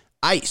touched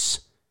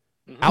ice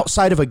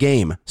outside of a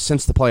game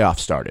since the playoffs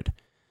started.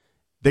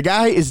 The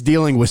guy is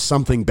dealing with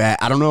something bad.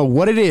 I don't know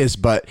what it is,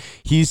 but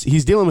he's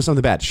dealing with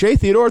something bad. Shea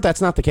Theodore, that's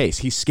not the case.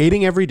 He's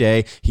skating every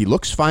day. He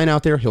looks fine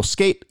out there. He'll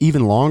skate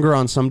even longer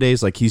on some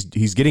days. Like, he's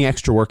getting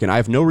extra work, and I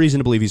have no reason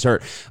to believe he's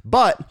hurt.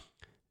 But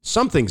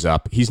something's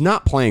up. He's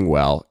not playing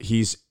well.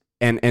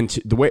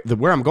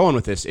 Where I'm going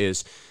with this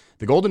is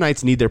the Golden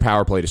Knights need their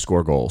power play to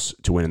score goals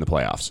to win in the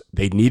playoffs.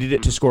 They needed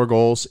it to score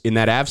goals in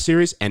that Avs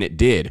series, and it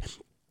did.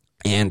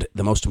 And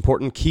the most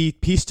important key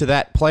piece to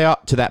that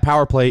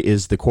power play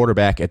is the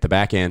quarterback at the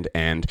back end.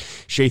 And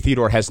Shea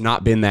Theodore has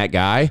not been that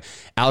guy.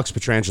 Alex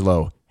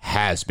Pietrangelo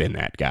has been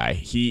that guy.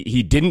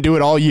 He didn't do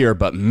it all year,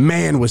 but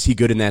man, was he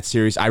good in that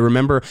series. I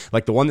remember,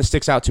 like, the one that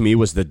sticks out to me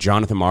was the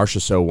Jonathan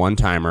Marchessault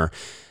one-timer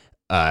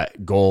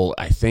goal,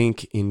 I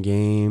think, in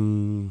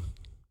Game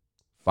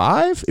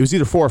 5? It was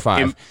either 4 or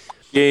 5.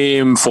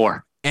 Game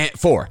 4. And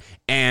 4.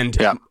 And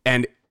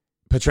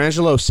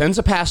Pietrangelo sends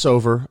a pass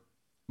over.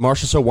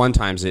 Marchessault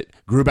one-times it.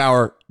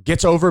 Grubauer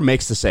gets over,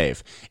 makes the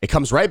save. It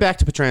comes right back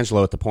to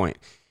Pietrangelo at the point.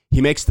 He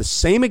makes the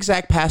same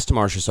exact pass to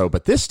Marchessault,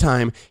 but this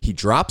time he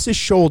drops his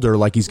shoulder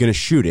like he's going to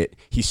shoot it.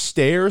 He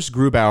stares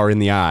Grubauer in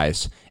the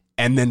eyes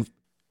and then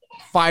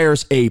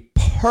fires a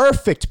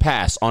perfect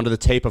pass onto the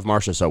tape of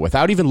Marchessault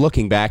without even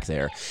looking back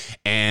there.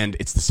 And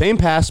it's the same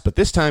pass, but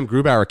this time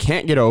Grubauer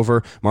can't get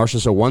over.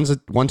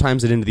 Marchessault one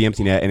times it into the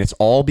empty net, and it's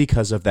all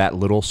because of that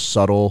little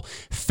subtle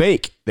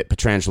fake that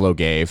Pietrangelo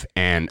gave.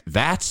 And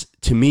that's,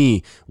 to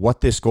me,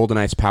 what this Golden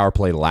Knights power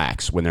play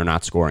lacks when they're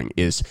not scoring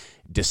is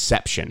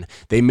deception.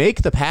 They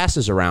make the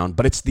passes around,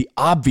 but it's the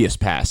obvious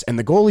pass, and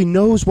the goalie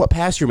knows what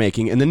pass you're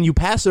making, and then you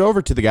pass it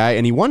over to the guy,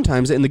 and he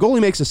one-times it, and the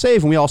goalie makes a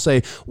save, and we all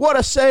say, what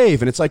a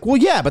save! And it's like, well,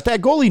 yeah, but that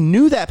goalie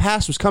knew that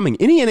pass was coming.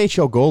 Any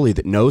NHL goalie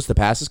that knows the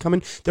pass is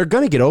coming, they're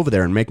going to get over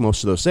there and make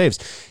most of those saves.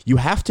 You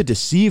have to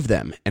deceive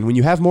them, and when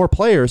you have more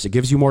players, it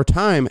gives you more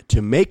time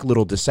to make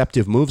little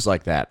deceptive moves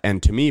like that.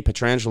 And to me,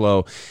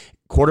 Pietrangelo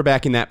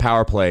quarterbacking that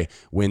power play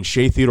when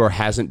Shea Theodore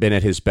hasn't been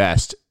at his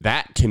best,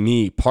 that to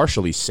me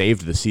partially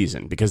saved the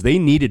season because they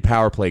needed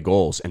power play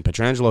goals, and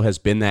Pietrangelo has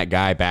been that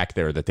guy back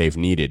there that they've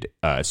needed,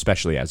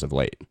 especially as of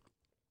late.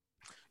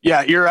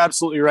 Yeah, you're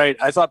absolutely right.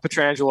 I thought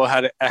Pietrangelo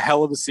had a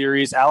hell of a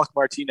series. Alec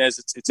Martinez,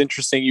 it's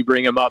interesting you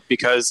bring him up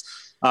because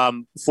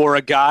for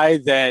a guy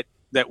that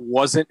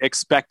wasn't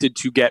expected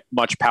to get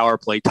much power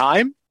play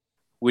time,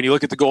 when you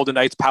look at the Golden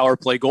Knights power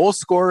play goal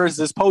scorers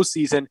this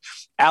postseason,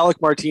 Alec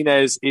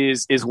Martinez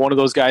is one of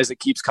those guys that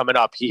keeps coming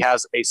up. He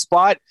has a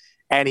spot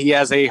and he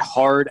has a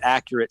hard,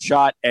 accurate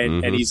shot,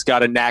 and he's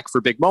got a knack for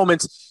big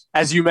moments.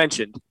 As you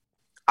mentioned,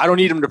 I don't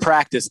need him to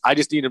practice. I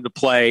just need him to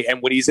play.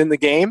 And when he's in the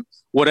game,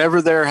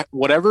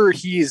 whatever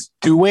he's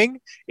doing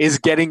is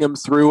getting him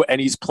through,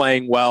 and he's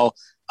playing well.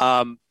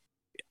 I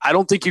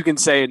don't think you can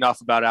say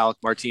enough about Alec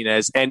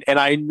Martinez. And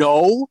I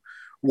know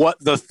what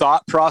the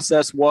thought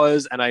process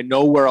was, and I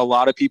know where a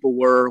lot of people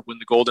were when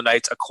the Golden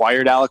Knights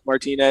acquired Alec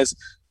Martinez.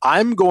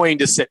 I'm going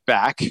to sit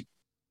back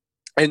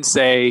and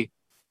say,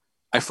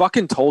 I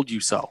fucking told you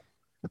so.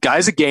 The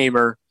guy's a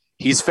gamer.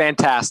 He's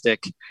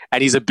fantastic,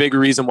 and he's a big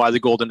reason why the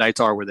Golden Knights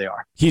are where they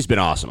are. He's been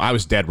awesome. I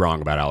was dead wrong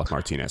about Alec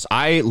Martinez.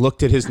 I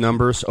looked at his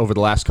numbers over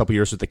the last couple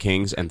years with the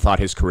Kings and thought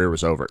his career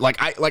was over.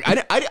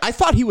 I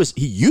thought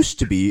he used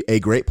to be a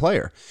great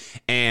player,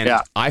 and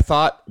yeah. I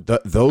thought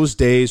those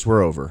days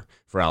were over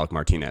for Alec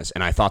Martinez,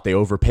 and I thought they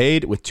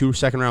overpaid with 2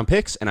 second-round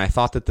picks, and I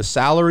thought that the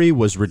salary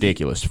was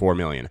ridiculous, $4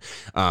 million.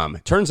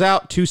 Turns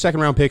out 2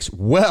 second-round picks,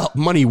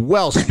 money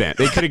well spent.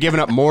 They could have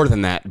given up more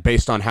than that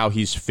based on how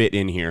he's fit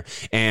in here,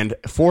 and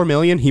 $4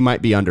 million, he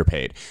might be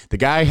underpaid. The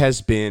guy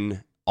has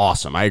been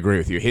awesome. I agree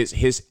with you.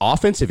 His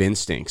offensive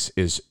instincts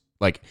is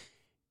like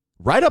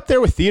right up there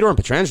with Theodore and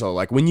Pietrangelo.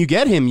 Like when you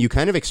get him, you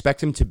kind of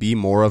expect him to be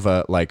more of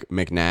a like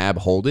McNabb,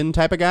 Holden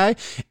type of guy,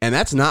 and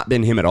that's not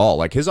been him at all.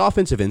 Like his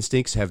offensive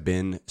instincts have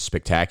been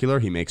spectacular.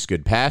 He makes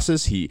good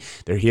passes. He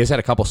has had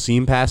a couple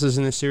seam passes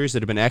in this series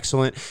that have been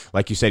excellent.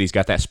 Like you said, he's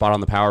got that spot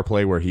on the power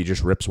play where he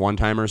just rips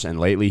one-timers, and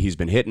lately he's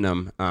been hitting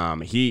them.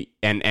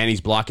 And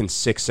he's blocking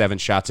 6-7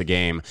 shots a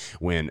game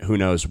when who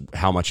knows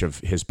how much of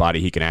his body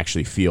he can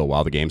actually feel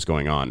while the game's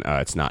going on.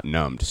 It's not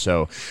numbed.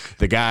 So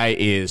the guy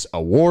is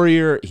a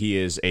warrior. He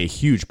is a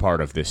huge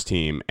part of this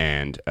team.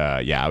 And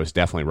I was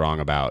definitely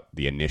wrong about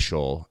the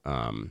initial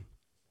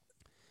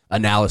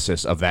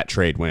analysis of that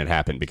trade when it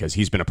happened, because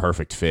he's been a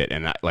perfect fit.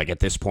 And at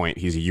this point,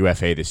 he's a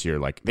UFA this year.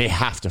 Like they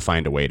have to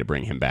find a way to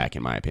bring him back,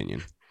 in my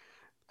opinion.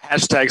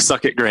 Hashtag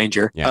suck it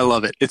Granger. Yeah. I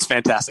love it. It's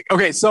fantastic.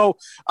 Okay, so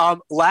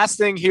last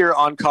thing here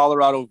on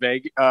Colorado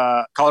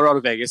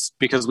Vegas,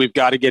 because we've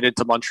got to get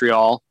into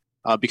Montreal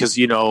because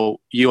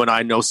you and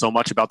I know so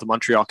much about the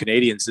Montreal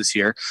Canadiens this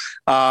year.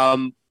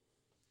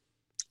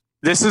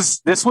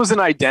 This was an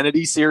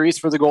identity series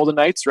for the Golden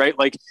Knights, right?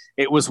 Like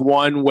it was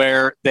one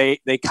where they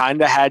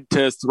kind of had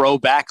to throw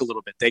back a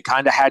little bit. They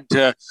kind of had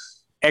to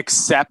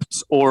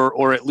accept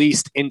or at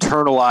least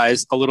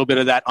internalize a little bit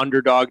of that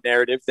underdog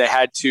narrative. They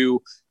had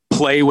to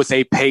play with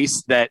a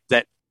pace that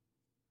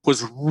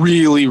was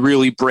really,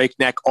 really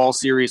breakneck all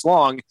series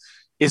long.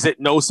 Is it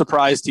no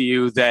surprise to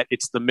you that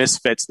it's the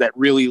Misfits that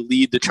really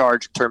lead the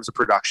charge in terms of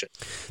production?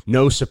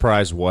 No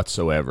surprise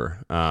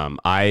whatsoever.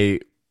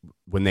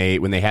 When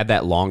they had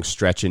that long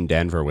stretch in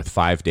Denver with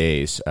 5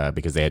 days,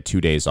 because they had 2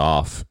 days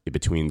off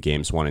between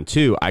games 1 and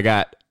 2, I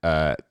got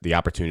the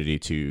opportunity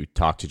to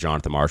talk to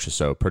Jonathan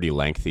Marchessault. Pretty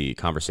lengthy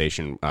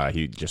conversation.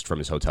 He just from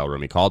his hotel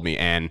room, he called me,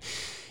 and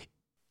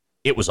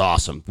it was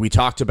awesome. We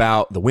talked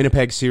about the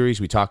Winnipeg series.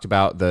 We talked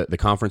about the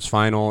conference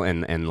final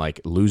and like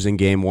losing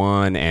game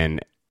 1. And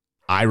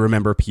I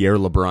remember Pierre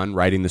LeBrun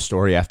writing the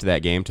story after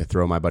that game to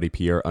throw my buddy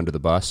Pierre under the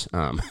bus,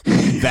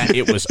 that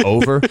it was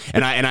over.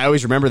 And I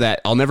always remember that.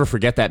 I'll never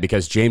forget that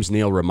because James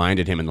Neal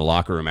reminded him in the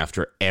locker room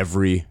after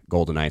every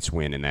Golden Knights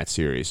win in that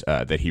series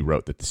that he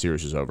wrote that the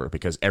series was over,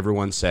 because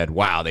everyone said,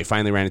 wow, they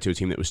finally ran into a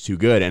team that was too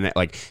good. And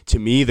to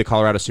me, the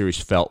Colorado series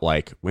felt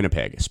like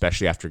Winnipeg,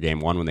 especially after game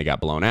 1 when they got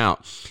blown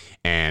out.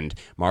 And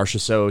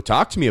Marchessault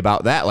talked to me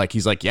about that. Like,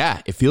 he's like,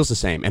 yeah, it feels the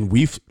same. And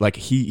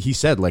he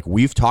said, like,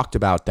 we've talked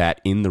about that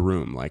in the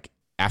room. Like,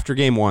 after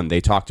game 1, they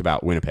talked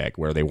about Winnipeg,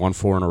 where they won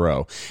 4 in a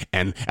row.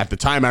 And at the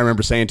time, I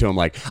remember saying to him,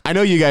 like, I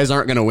know you guys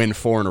aren't going to win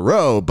 4 in a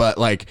row, but,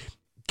 like,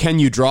 can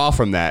you draw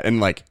from that? And,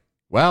 like,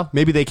 Well,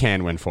 maybe they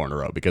can win 4 in a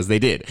row because they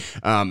did.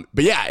 But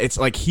yeah, it's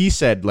like he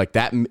said, like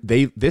that.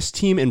 This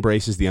team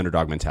embraces the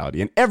underdog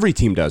mentality, and every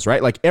team does,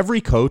 right? Like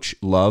every coach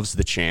loves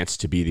the chance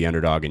to be the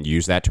underdog and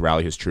use that to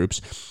rally his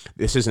troops.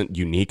 This isn't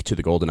unique to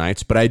the Golden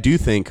Knights, but I do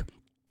think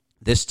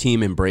this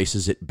team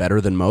embraces it better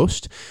than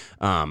most.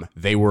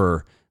 They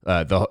were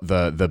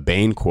the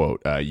Bane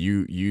quote.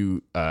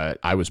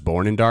 I was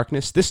born in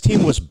darkness. This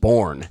team was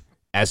born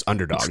as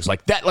underdogs,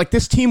 like that. Like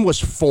this team was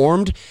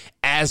formed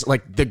as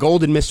like the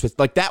Golden Misfits.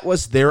 Like that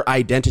was their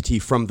identity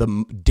from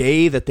the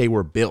day that they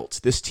were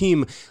built. This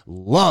team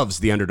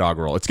loves the underdog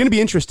role. It's going to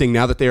be interesting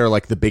now that they are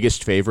like the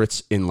biggest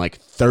favorites in like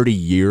 30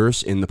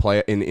 years in the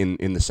play in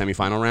the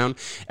semifinal round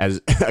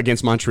as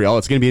against Montreal.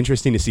 It's going to be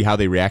interesting to see how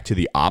they react to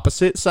the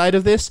opposite side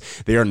of this.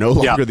 They are no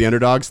longer the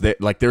underdogs.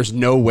 That like there's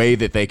no way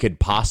that they could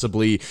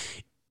possibly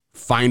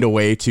find a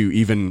way to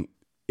even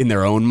in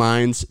their own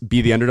minds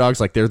be the underdogs.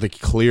 Like they're the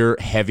clear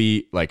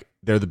heavy, like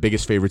they're the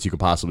biggest favorites you could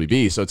possibly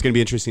be. So it's going to be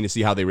interesting to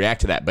see how they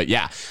react to that. But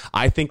yeah,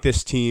 I think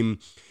this team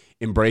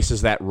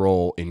embraces that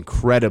role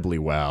incredibly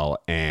well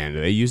and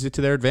they use it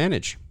to their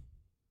advantage.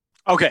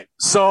 Okay.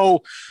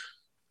 So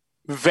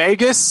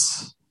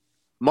Vegas,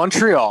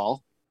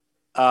 Montreal,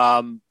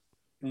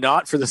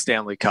 not for the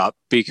Stanley Cup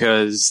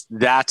because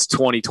that's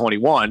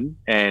 2021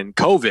 and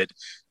COVID.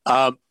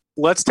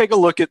 Let's take a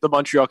look at the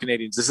Montreal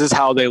Canadiens. This is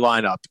how they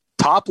line up.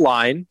 Top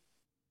line,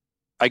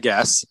 I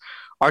guess,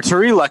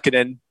 Artturi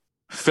Lehkonen,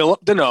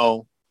 Phillip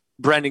Danault,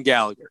 Brendan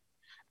Gallagher.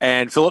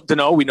 And Phillip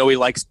Danault, we know he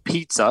likes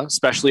pizza,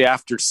 especially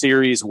after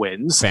series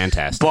wins.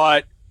 Fantastic.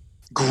 But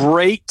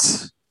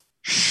great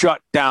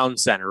shutdown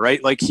center,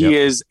 right? Like he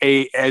is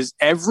as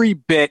every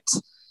bit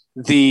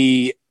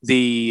the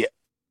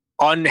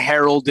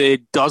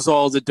unheralded, does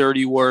all the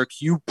dirty work.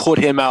 You put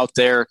him out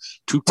there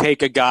to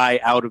take a guy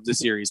out of the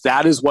series.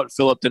 That is what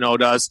Phillip Danault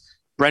does.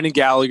 Brendan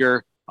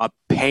Gallagher, a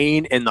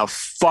pain in the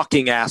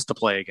fucking ass to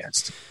play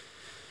against.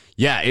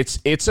 Yeah,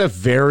 it's a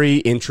very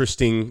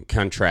interesting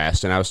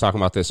contrast, and I was talking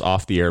about this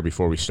off the air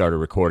before we started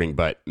recording,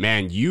 but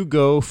man, you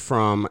go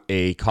from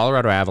a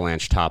Colorado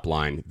Avalanche top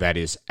line that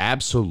is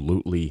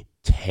absolutely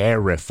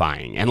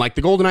terrifying. And like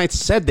the Golden Knights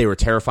said they were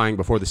terrifying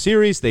before the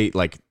series. They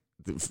like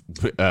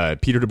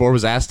Peter DeBoer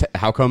was asked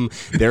how come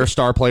their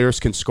star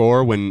players can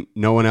score when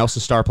no one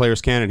else's star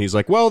players can, and he's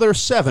like, well, there's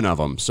 7 of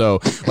them.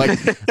 So like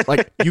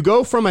you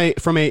go from a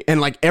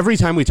and like every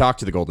time we talk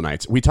to the Golden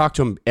Knights, we talk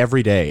to them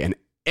every day, and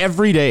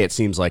every day it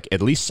seems like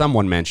at least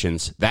someone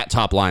mentions that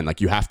top line. Like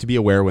you have to be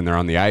aware when they're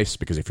on the ice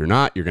because if you're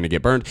not, you're going to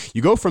get burned.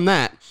 You go from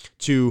that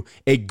to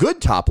a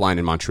good top line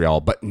in Montreal,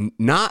 but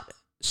not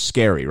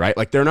scary, right?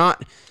 Like they're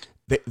not.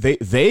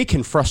 They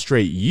can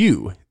frustrate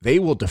you. They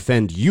will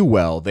defend you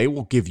well. They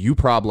will give you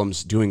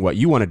problems doing what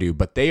you want to do,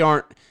 but they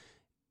aren't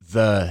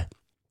the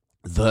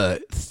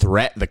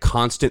threat, the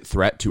constant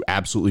threat to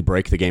absolutely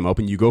break the game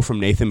open. You go from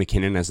Nathan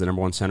MacKinnon as the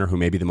number 1 center, who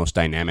may be the most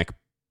dynamic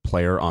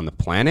player on the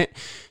planet,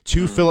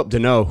 to Phillip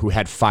Danault, who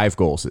had 5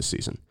 goals this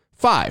season.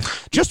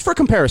 5. Just for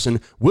comparison,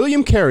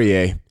 William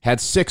Carrier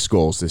had 6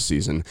 goals this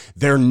season.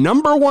 Their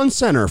number 1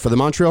 center for the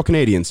Montreal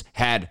Canadiens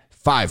had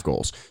 5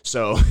 goals.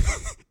 So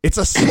it's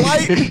a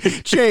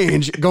slight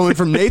change going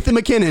from Nathan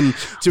MacKinnon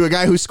to a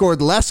guy who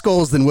scored less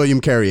goals than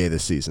William Carrier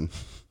this season.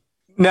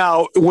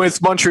 Now,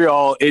 with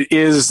Montreal, it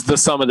is the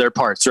sum of their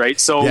parts, right?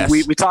 So yes.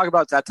 we talk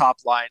about that top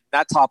line.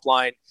 That top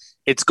line,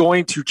 it's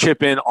going to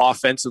chip in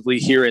offensively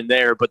here and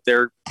there, but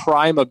their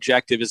prime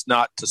objective is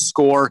not to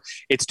score.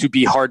 It's to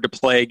be hard to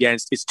play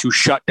against. It's to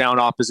shut down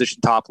opposition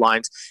top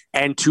lines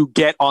and to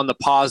get on the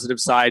positive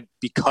side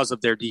because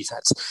of their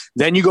defense.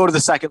 Then you go to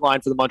the second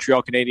line for the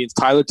Montreal Canadiens,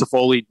 Tyler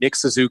Toffoli, Nick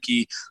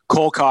Suzuki,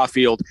 Cole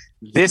Caulfield.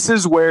 This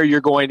is where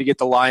you're going to get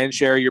the lion's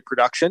share of your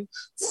production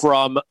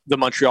from the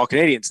Montreal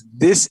Canadiens.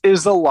 This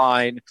is the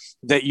line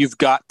that you've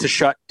got to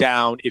shut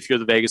down if you're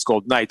the Vegas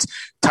Golden Knights.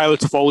 Tyler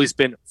Toffoli's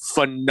been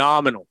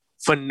phenomenal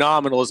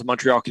as a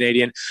Montreal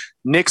Canadian.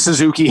 Nick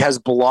Suzuki has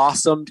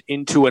blossomed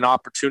into an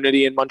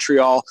opportunity in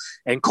Montreal,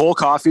 and Cole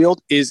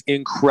Caulfield is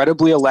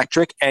incredibly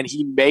electric, and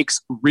he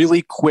makes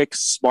really quick,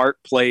 smart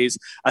plays,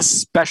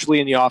 especially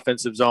in the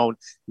offensive zone.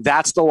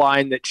 That's the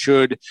line that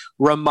should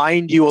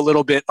remind you a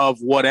little bit of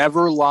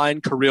whatever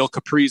line Kirill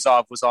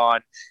Kaprizov was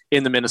on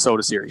in the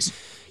Minnesota series.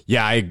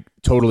 Yeah, I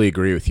totally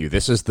agree with you.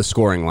 This is the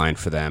scoring line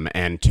for them.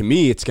 And to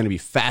me, it's going to be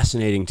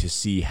fascinating to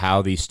see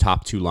how these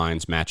top 2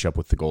 lines match up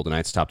with the Golden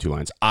Knights' top 2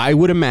 lines. I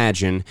would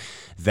imagine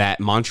that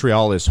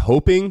Montreal is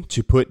hoping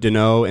to put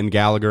Danault and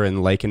Gallagher and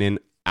Lehkonen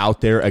out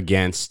there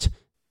against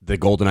the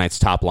Golden Knights'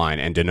 top line.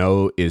 And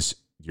Danault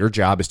your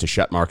job is to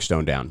shut Mark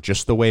Stone down.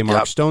 Just the way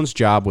Mark Stone's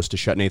job was to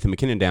shut Nathan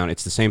MacKinnon down,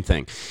 it's the same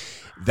thing.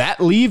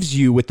 That leaves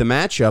you with the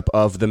matchup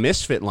of the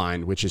Misfit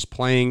line, which is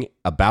playing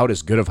about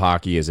as good of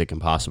hockey as it can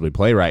possibly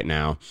play right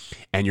now.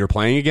 And you're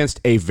playing against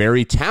a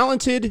very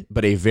talented,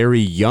 but a very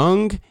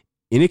young,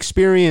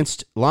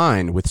 inexperienced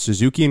line with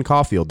Suzuki and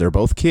Caulfield. They're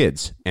both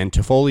kids. And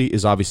Toffoli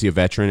is obviously a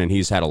veteran, and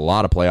he's had a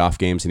lot of playoff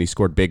games, and he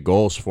scored big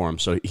goals for him.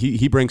 So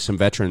he brings some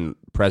veteran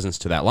presence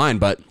to that line.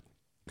 But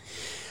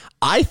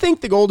I think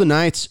the Golden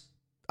Knights,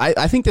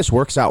 I think this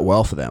works out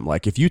well for them.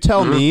 Like, if you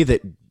tell me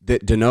that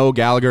that Danault,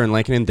 Gallagher, and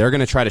Lankinen, they're going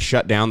to try to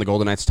shut down the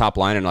Golden Knights' top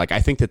line, and like I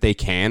think that they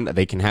can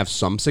have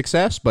some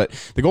success, but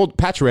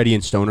Pacioretty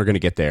and Stone are going to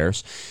get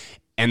theirs.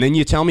 And then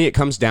you tell me it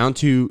comes down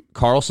to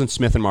Karlsson,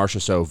 Smith, and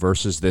Marchessault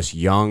versus this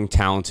young,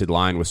 talented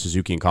line with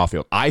Suzuki and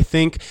Caulfield. I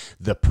think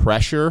the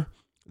pressure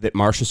that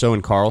Marchessault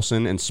and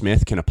Karlsson and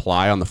Smith can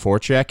apply on the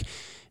forecheck,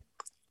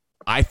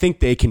 I think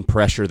they can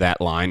pressure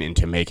that line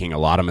into making a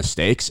lot of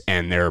mistakes,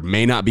 and there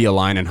may not be a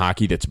line in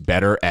hockey that's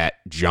better at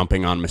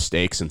jumping on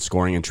mistakes and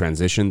scoring in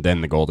transition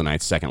than the Golden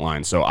Knights' second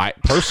line. So I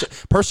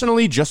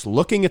personally, just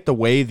looking at the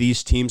way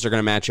these teams are going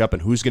to match up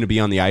and who's going to be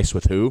on the ice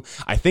with who,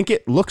 I think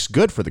it looks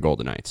good for the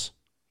Golden Knights.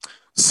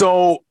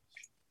 So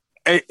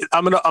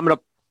I'm gonna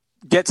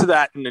get to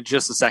that in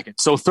just a second.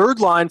 So third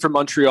line for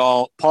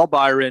Montreal: Paul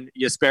Byron,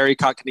 Jesperi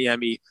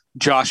Kotkaniemi,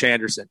 Josh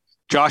Anderson.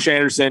 Josh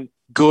Anderson,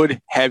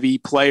 good, heavy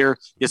player.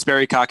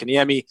 Jesperi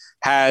Kotkaniemi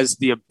has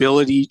the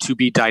ability to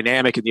be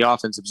dynamic in the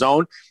offensive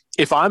zone.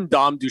 If I'm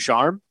Dom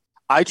Ducharme,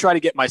 I try to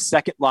get my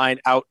second line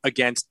out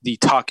against the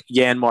Tuch,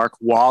 Janmark,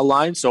 Waugh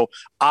line. So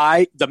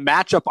the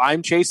matchup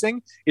I'm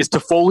chasing is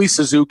Toffoli,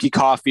 Suzuki,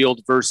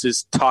 Caulfield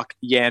versus Tuch,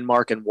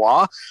 Janmark, and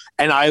Waugh.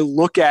 And I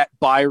look at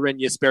Byron,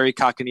 Jesperi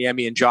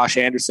Kotkaniemi, and Josh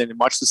Anderson in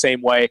much the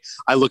same way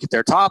I look at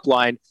their top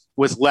line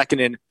with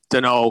Lehkonen,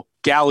 Danault,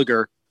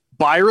 Gallagher.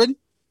 Byron,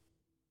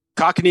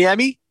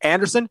 Kotkaniemi,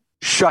 Anderson,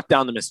 shut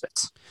down the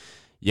Misfits.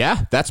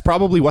 Yeah, that's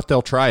probably what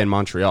they'll try in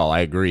Montreal. I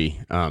agree.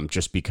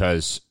 Just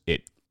because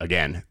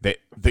again,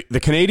 the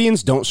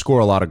Canadians don't score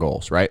a lot of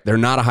goals, right? They're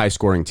not a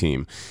high-scoring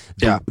team.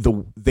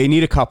 They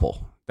need a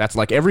couple. That's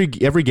like every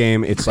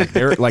game. It's like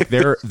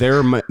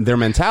their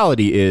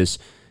mentality is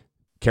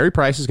Carey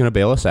Price is going to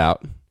bail us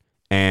out,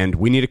 and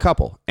we need a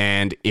couple.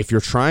 And if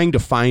you're trying to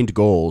find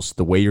goals,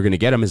 the way you're going to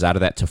get them is out of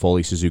that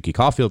Toffoli, Suzuki,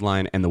 Caulfield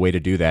line, and the way to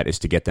do that is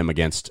to get them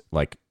against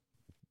like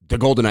the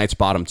Golden Knights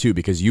bottom two,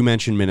 because you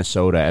mentioned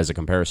Minnesota as a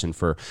comparison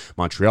for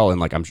Montreal, and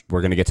like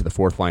we're going to get to the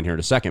fourth line here in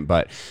a second,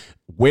 but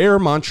where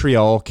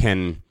Montreal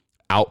can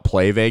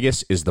outplay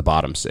Vegas is the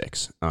bottom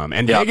six.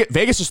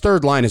 Vegas's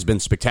third line has been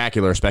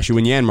spectacular, especially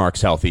when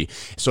Janmark's healthy.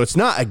 So it's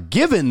not a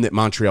given that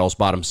Montreal's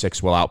bottom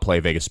six will outplay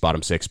Vegas'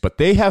 bottom six, but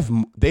they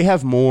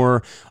have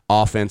more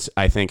offense,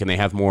 I think, and they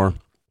have a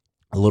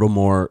little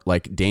more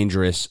like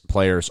dangerous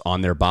players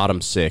on their bottom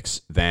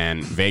six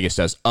than Vegas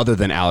does, other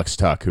than Alex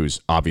Tuch,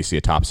 who's obviously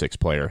a top six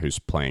player who's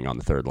playing on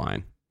the third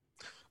line.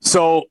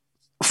 So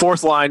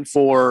fourth line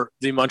for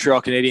the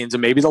Montreal Canadiens,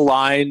 and maybe the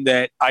line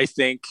that I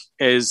think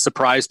has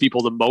surprised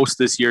people the most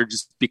this year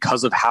just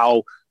because of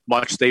how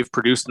much they've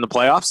produced in the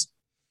playoffs: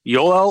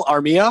 Yoel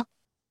Armia,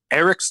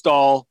 Eric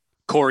Staal,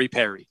 Corey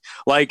Perry.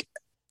 Like,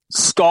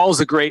 Stahl's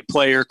a great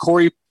player.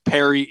 Corey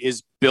Perry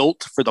is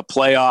built for the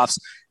playoffs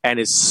and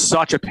is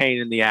such a pain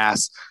in the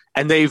ass,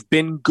 and they've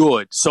been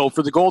good. So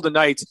for the Golden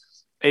Knights,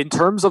 in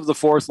terms of the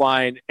fourth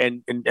line,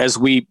 and as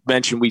we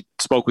mentioned, we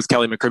spoke with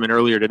Kelly McCrimmon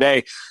earlier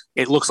today,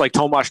 it looks like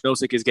Tomáš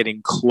Nosek is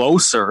getting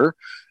closer.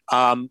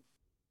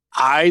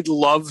 I'd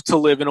love to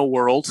live in a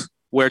world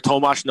where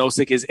Tomáš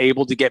Nosek is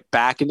able to get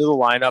back into the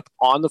lineup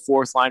on the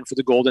fourth line for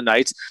the Golden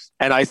Knights.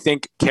 And I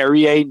think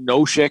Carrier,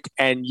 Nosek,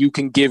 and you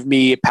can give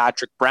me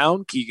Patrick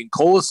Brown, Keegan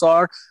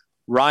Colasar,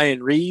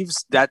 Ryan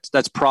Reeves. That's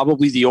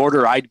probably the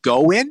order I'd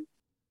go in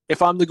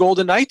if I'm the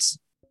Golden Knights.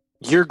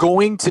 You're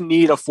going to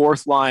need a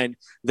fourth line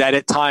that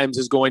at times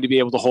is going to be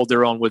able to hold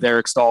their own with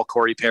Eric Staal,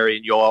 Corey Perry,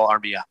 and Yoel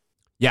Armia.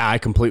 Yeah, I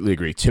completely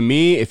agree. To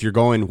me, if you're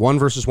going 1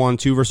 versus 1,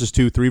 2 versus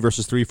 2, 3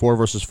 versus 3, 4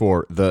 versus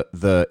 4,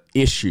 the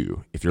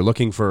issue, if you're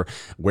looking for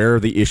where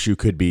the issue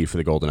could be for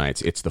the Golden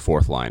Knights, it's the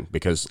fourth line.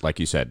 Because, like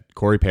you said,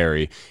 Corey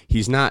Perry,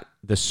 he's not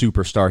the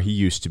superstar he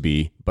used to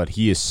be, but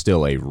he is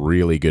still a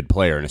really good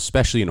player, and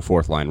especially in a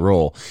fourth line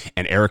role.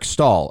 And Eric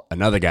Staal,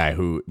 another guy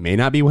who may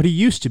not be what he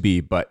used to be,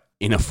 but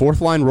in a fourth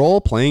line role,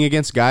 playing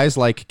against guys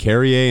like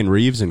Carrier and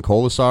Reeves and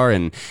Colasar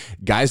and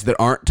guys that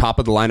aren't top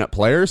of the lineup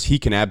players, he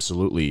can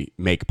absolutely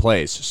make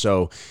plays.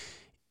 So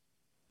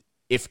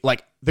if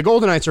like the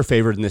Golden Knights are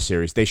favored in this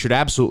series, they should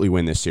absolutely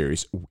win this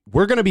series.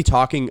 We're going to be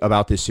talking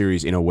about this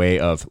series in a way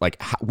of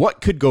like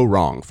what could go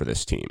wrong for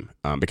this team,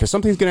 because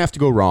something's going to have to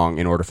go wrong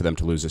in order for them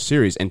to lose this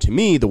series. And to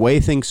me, the way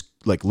things,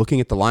 like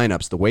looking at the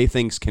lineups, the way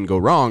things can go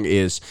wrong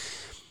is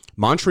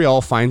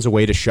Montreal finds a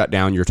way to shut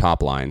down your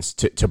top lines,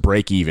 to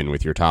break even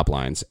with your top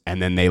lines, and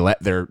then they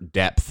let their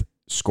depth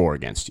score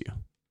against you.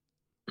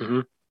 Mm-hmm.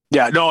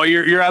 Yeah, no,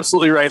 you're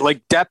absolutely right.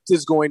 Like, depth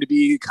is going to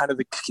be kind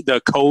of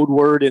the code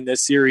word in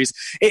this series,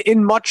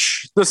 in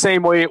much the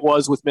same way it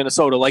was with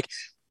Minnesota. Like,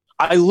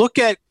 I look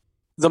at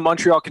the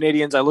Montreal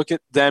Canadiens, I look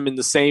at them in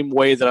the same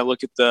way that I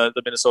look at the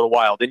Minnesota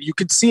Wild, and you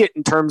can see it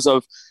in terms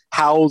of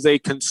how they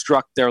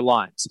construct their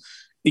lines.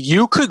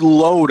 You could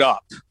load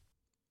up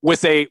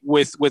with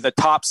a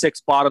top six,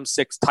 bottom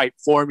six type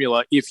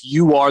formula if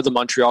you are the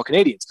Montreal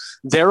Canadiens.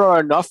 There are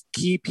enough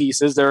key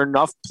pieces, there are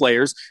enough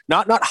players,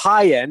 not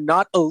high end,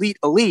 not elite,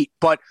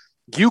 but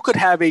you could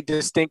have a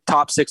distinct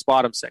top six,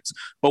 bottom six.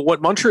 But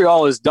what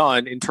Montreal has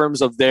done in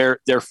terms of their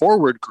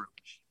forward group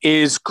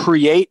is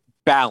create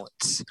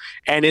balance.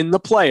 And in the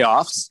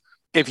playoffs,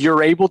 if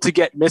you're able to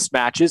get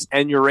mismatches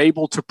and you're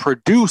able to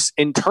produce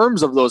in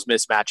terms of those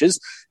mismatches,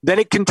 then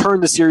it can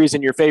turn the series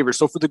in your favor.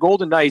 So for the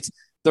Golden Knights,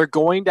 they're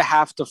going to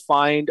have to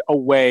find a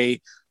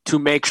way to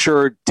make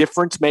sure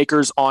difference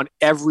makers on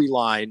every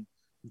line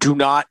do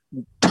not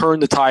turn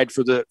the tide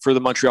for the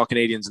Montreal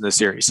Canadiens in this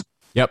series.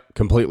 Yep,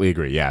 completely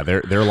agree. Yeah,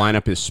 their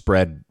lineup is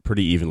spread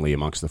pretty evenly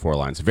amongst the four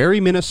lines. Very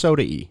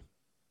Minnesota-y.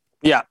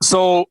 Yeah,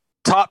 so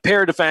top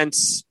pair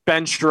defense,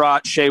 Ben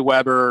Sherratt, Shea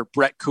Weber,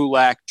 Brett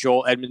Kulak,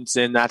 Joel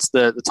Edmondson. That's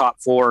the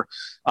top four.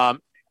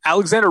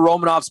 Alexander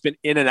Romanov's been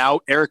in and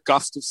out. Eric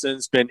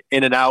Gustafson's been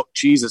in and out.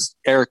 Jesus,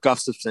 Eric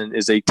Gustafson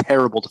is a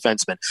terrible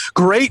defenseman.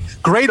 Great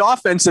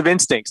offensive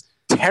instincts.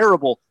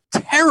 Terrible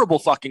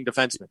fucking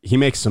defenseman. He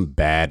makes some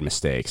bad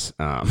mistakes.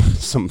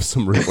 Some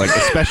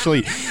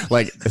especially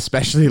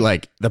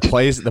the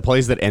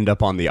plays that end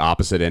up on the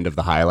opposite end of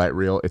the highlight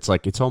reel. It's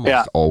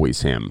almost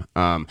always him.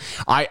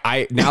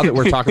 I now that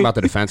we're talking about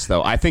the defense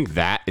though, I think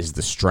that is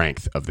the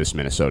strength of this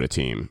Minnesota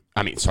team.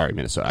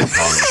 Minnesota.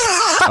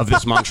 Of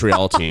this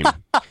Montreal team.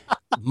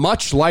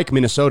 Much like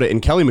Minnesota,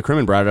 and Kelly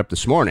McCrimmon brought it up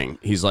this morning.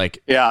 He's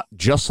like,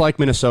 just like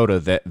Minnesota,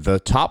 that the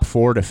top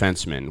four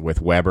defensemen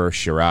with Weber,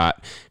 Sherratt,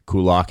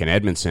 Kulak, and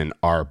Edmondson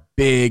are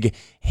big,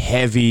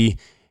 heavy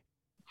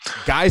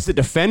guys that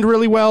defend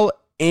really well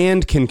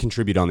and can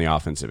contribute on the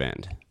offensive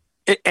end.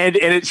 And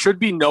it should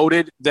be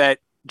noted that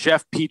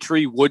Jeff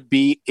Petrie would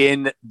be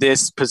in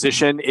this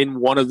position in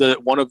one of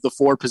the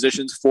four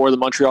positions for the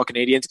Montreal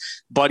Canadiens,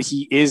 but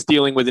he is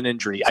dealing with an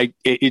injury.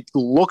 It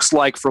looks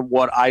like from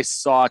what I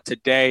saw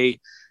today,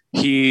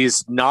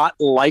 he's not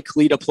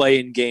likely to play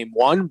in game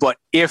one, but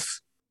if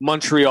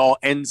Montreal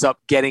ends up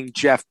getting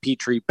Jeff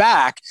Petrie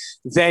back,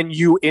 then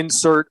you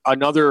insert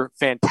another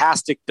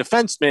fantastic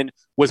defenseman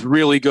with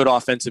really good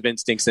offensive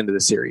instincts into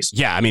the series.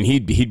 Yeah, I mean,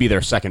 he'd be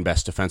their second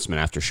best defenseman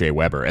after Shea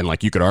Weber, and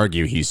like you could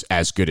argue he's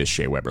as good as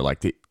Shea Weber.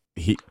 Like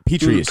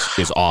Petrie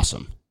is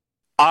awesome.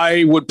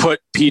 I would put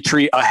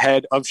Petrie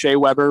ahead of Shea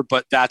Weber,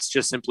 but that's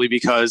just simply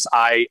because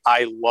I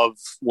love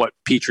what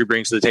Petrie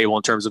brings to the table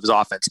in terms of his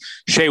offense.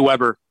 Shea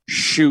Weber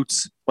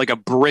shoots like a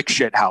brick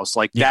shit house.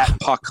 Like that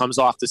puck comes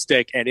off the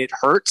stick and it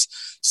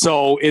hurts.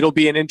 So it'll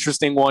be an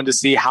interesting one to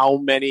see how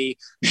many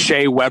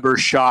Shea Weber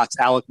shots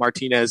Alec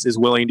Martinez is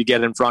willing to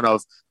get in front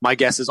of. My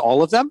guess is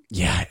all of them.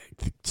 Yeah,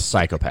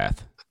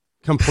 psychopath.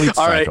 Complete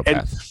psychopath. All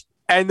right,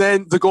 and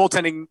then the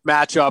goaltending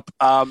matchup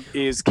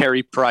is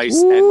Carey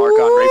Price and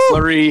Marc-Andre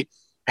Fleury.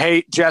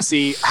 Hey,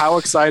 Jesse, how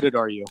excited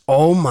are you?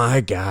 Oh,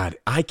 my God.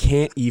 I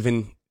can't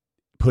even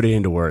put it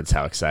into words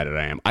how excited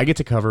I am. I get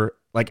to cover,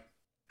 like,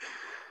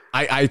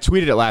 I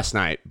tweeted it last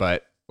night,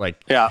 but,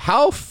 like,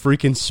 how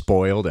freaking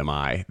spoiled am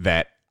I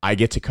that I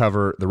get to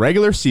cover the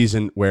regular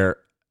season where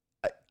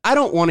I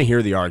don't want to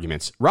hear the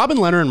arguments. Robin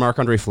Lehner and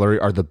Marc-Andre Fleury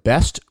are the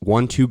best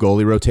 1-2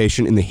 goalie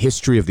rotation in the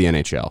history of the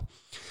NHL.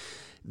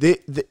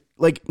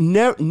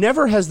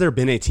 Never has there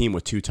been a team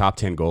with two top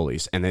 10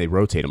 goalies and they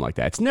rotate them like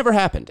that. It's never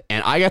happened.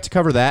 And I got to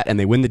cover that, and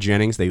they win the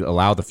Jennings. They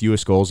allow the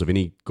fewest goals of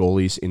any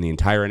goalies in the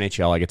entire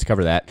NHL. I get to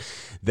cover that.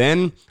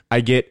 Then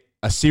I get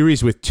a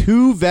series with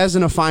two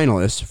Vezina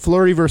finalists,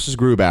 Fleury versus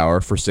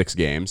Grubauer, for 6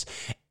 games.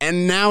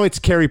 And now it's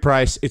Carey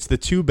Price. It's the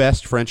two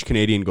best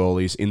French-Canadian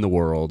goalies in the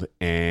world,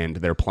 and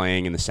they're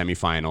playing in the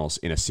semifinals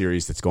in a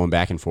series that's going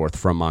back and forth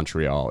from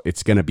Montreal.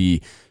 It's going to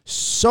be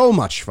so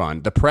much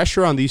fun. The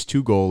pressure on these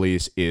two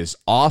goalies is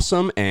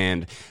awesome,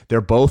 and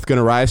they're both going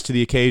to rise to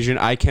the occasion.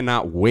 I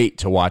cannot wait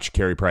to watch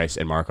Carey Price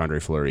and Marc-Andre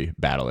Fleury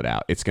battle it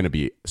out. It's going to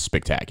be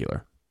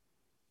spectacular.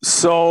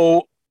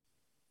 So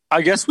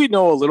I guess we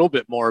know a little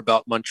bit more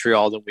about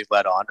Montreal than we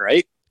let on,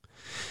 right?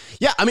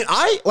 Yeah, I mean,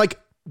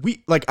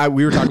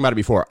 we were talking about it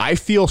before. I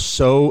feel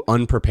so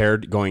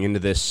unprepared going into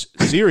this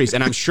series,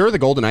 and I'm sure the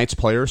Golden Knights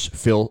players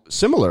feel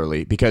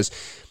similarly, because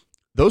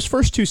those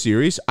first 2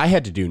 series, I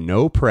had to do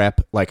no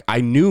prep. Like, I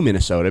knew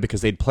Minnesota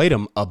because they'd played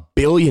them a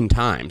billion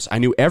times. I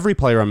knew every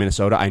player on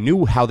Minnesota. I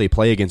knew how they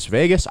play against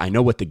Vegas. I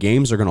know what the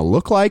games are going to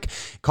look like.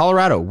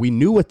 Colorado, we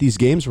knew what these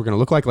games were going to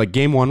look like. Like,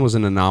 game 1 was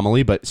an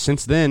anomaly, but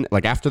since then,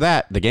 like after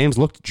that, the games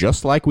looked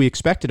just like we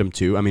expected them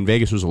to. I mean,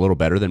 Vegas was a little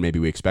better than maybe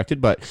we expected,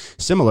 but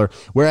similar.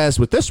 Whereas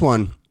with this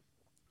one,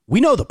 we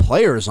know the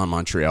players on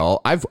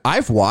Montreal.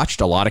 I've watched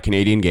a lot of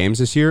Canadian games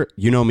this year.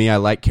 You know me, I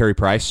like Carey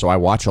Price, so I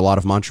watch a lot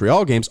of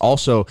Montreal games.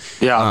 Also,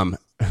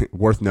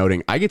 worth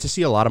noting, I get to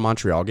see a lot of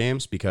Montreal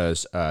games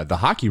because the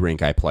hockey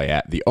rink I play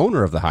at, the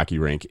owner of the hockey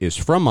rink is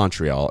from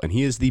Montreal, and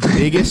he is the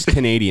biggest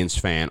Canadiens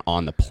fan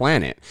on the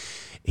planet.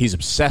 He's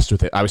obsessed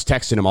with it. I was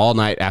texting him all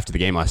night after the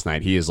game last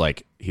night. He's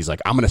like,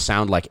 I'm going to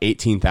sound like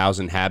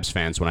 18,000 Habs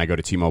fans when I go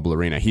to T-Mobile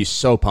Arena. He's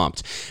so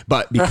pumped.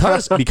 But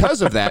because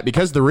of that,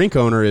 because the rink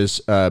owner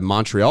is a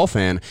Montreal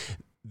fan,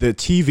 the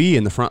TV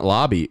in the front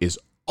lobby is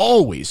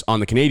always on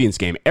the Canadiens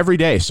game every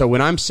day. So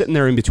when I'm sitting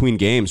there in between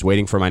games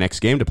waiting for my next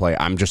game to play,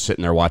 I'm just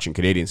sitting there watching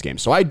Canadiens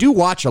games. So I do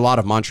watch a lot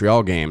of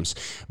Montreal games,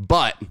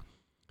 but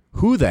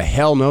who the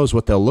hell knows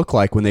what they'll look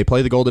like when they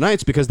play the Golden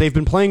Knights, because they've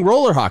been playing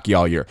roller hockey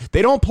all year.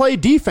 They don't play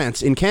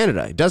defense in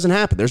Canada. It doesn't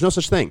happen. There's no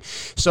such thing.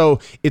 So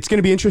it's going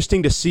to be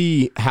interesting to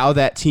see how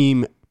that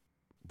team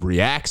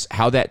reacts,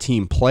 how that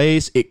team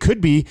plays. It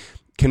could be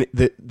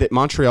that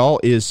Montreal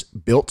is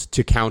built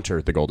to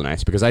counter the Golden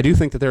Knights, because I do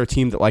think that they're a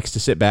team that likes to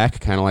sit back,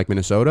 kind of like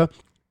Minnesota,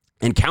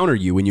 and counter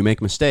you when you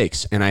make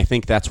mistakes. And I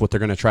think that's what they're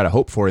going to try to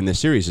hope for in this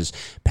series is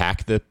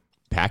pack the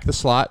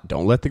slot,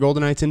 don't let the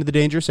Golden Knights into the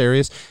dangerous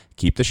areas,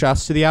 keep the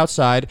shots to the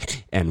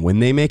outside, and when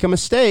they make a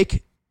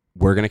mistake,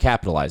 we're going to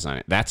capitalize on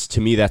it.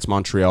 That's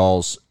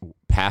Montreal's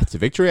path to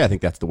victory. I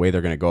think that's the way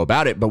they're going to go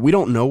about it, but we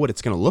don't know what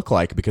it's going to look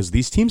like because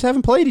these teams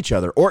haven't played each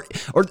other, or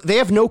they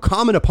have no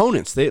common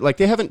opponents. They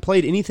haven't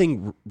played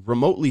anything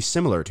remotely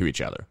similar to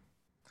each other.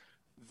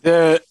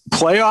 The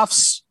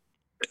playoffs,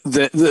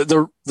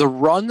 the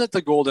run that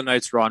the Golden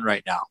Knights are on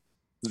right now,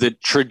 the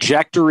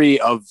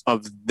trajectory of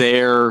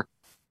their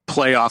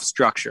playoff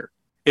structure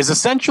is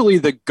essentially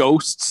the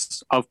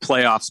ghosts of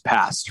playoffs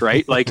past,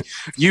 right? Like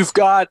you've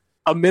got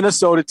a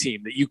Minnesota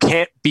team that you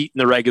can't beat in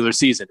the regular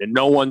season, and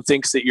no one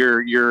thinks that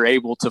you're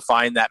able to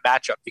find that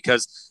matchup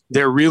because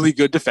they're really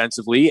good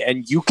defensively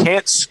and you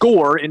can't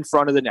score in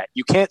front of the net.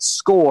 You can't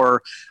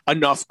score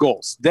enough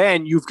goals.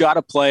 Then you've got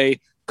to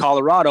play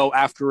Colorado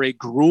after a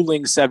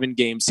grueling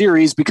 7-game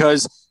series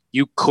because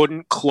you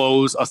couldn't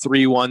close a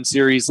 3-1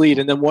 series lead.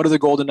 And then what do the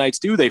Golden Knights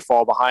do? They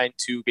fall behind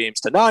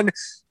 2-0,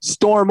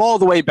 storm all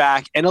the way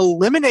back and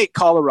eliminate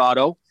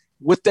Colorado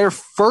with their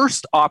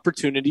first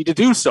opportunity to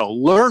do so,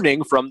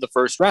 learning from the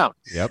first round.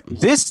 Yep.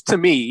 This, to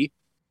me,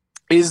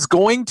 is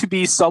going to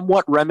be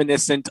somewhat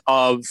reminiscent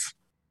of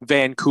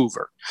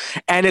Vancouver.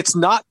 And it's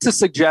not to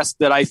suggest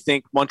that I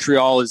think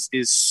Montreal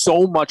is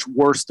so much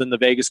worse than the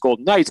Vegas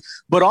Golden Knights,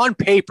 but on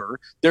paper,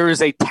 there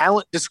is a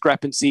talent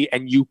discrepancy,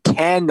 and you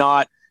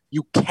cannot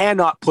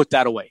put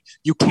that away.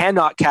 You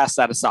cannot cast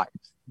that aside.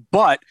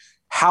 But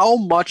how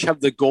much have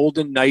the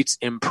Golden Knights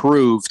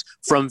improved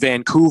from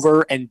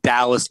Vancouver and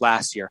Dallas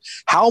last year?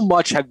 How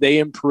much have they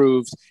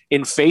improved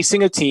in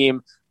facing a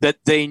team that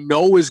they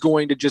know is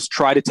going to just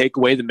try to take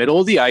away the middle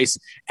of the ice?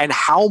 And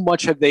how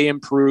much have they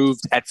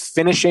improved at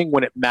finishing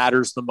when it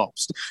matters the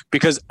most?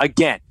 Because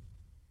again,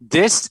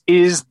 this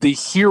is the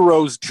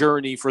hero's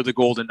journey for the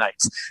Golden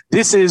Knights.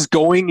 This is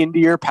going into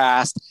your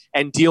past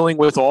and dealing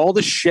with all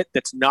the shit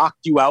that's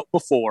knocked you out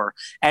before.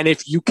 And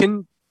if you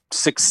can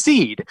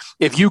succeed,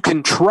 if you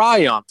can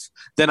triumph,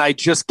 then I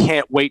just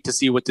can't wait to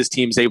see what this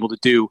team's able to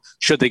do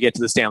should they get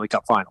to the Stanley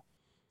Cup final.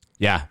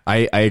 Yeah,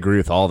 I agree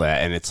with all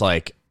that. And it's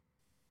like,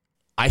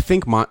 I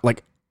think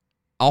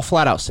I'll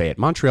flat out say it.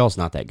 Montreal's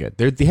not that good.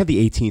 They have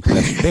the 18th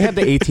best. They have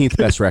the 18th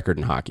best record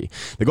in hockey.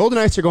 The Golden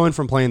Knights are going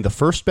from playing the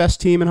first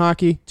best team in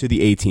hockey to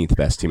the 18th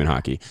best team in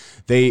hockey.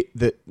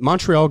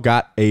 Montreal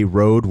got a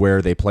road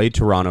where they played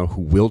Toronto,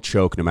 who will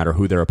choke no matter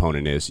who their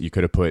opponent is. You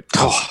could have put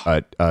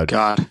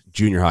a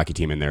junior hockey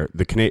team in there.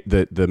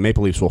 The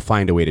Maple Leafs will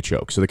find a way to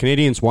choke. So the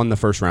Canadiens won the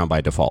first round by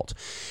default.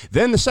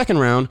 Then the second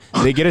round,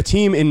 they get a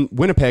team in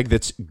Winnipeg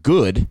that's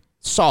good.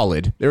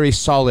 Solid. They're a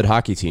solid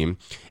hockey team.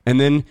 And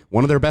then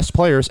one of their best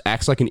players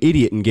acts like an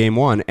idiot in game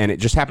one, and it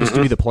just happens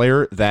to be the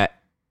player that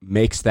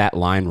makes that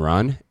line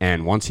run.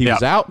 And once he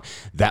was out,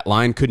 that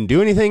line couldn't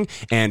do anything.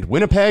 And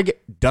Winnipeg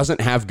doesn't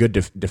have good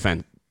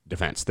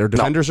defense. Their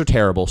defenders are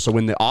terrible. So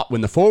when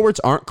the forwards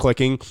aren't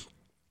clicking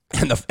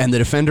and the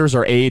defenders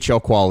are AHL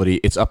quality,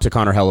 it's up to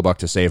Connor Hellebuck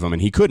to save them,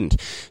 and he couldn't.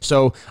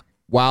 So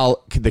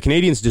while the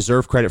Canadiens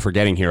deserve credit for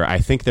getting here, I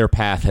think their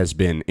path has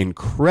been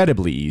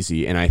incredibly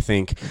easy, and I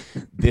think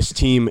this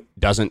team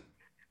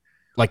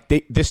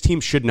this team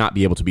should not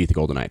be able to beat the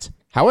Golden Knights.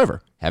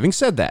 However, having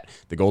said that,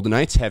 the Golden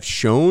Knights have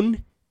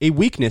shown a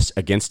weakness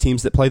against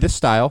teams that play this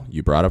style.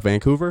 You brought up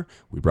Vancouver,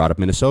 we brought up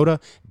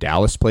Minnesota,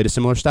 Dallas played a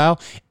similar style,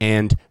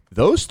 and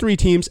those three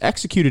teams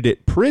executed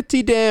it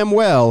pretty damn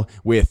well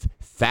with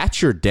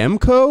Thatcher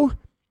Demko,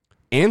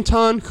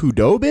 Anton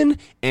Khudobin,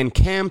 and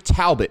Cam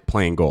Talbot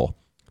playing goal.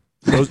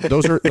 Those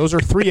are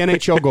three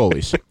NHL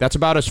goalies. That's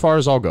about as far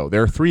as I'll go.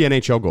 There are three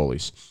NHL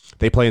goalies.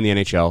 They play in the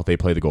NHL. They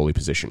play the goalie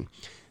position.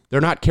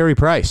 They're not Carey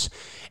Price.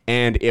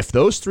 And if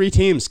those three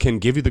teams can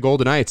give you the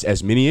Golden Knights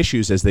as many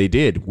issues as they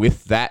did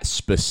with that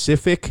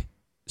specific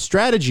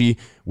strategy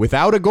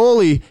without a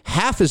goalie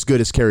half as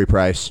good as Carey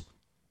Price,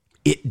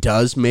 it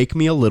does make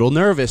me a little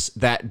nervous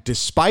that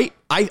despite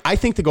I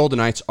think the Golden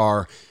Knights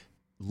are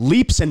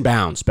leaps and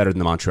bounds better than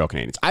the Montreal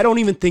Canadiens. I don't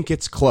even think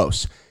it's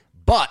close.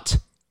 But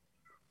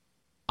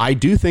I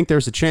do think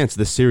there's a chance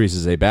this series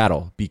is a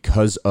battle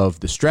because of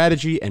the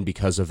strategy and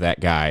because of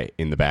that guy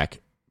in the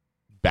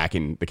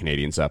backing the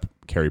Canadiens up.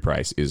 Carey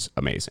Price is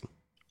amazing.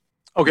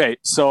 Okay,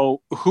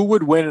 so who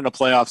would win in a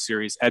playoff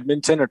series,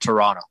 Edmonton or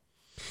Toronto?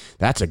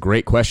 That's a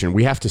great question.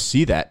 We have to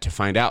see that to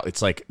find out.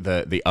 It's like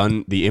the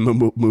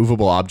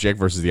immovable object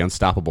versus the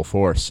unstoppable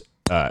force.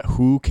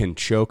 Who can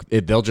choke?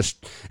 They'll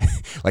just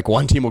like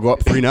one team will go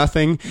up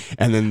 3-0,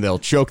 and then they'll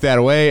choke that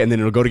away, and then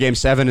it'll go to Game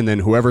 7, and then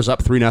whoever's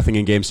up 3-0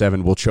 in Game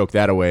 7 will choke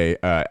that away.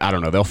 I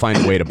don't know. They'll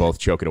find a way to both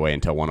choke it away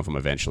until one of them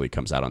eventually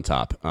comes out on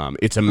top.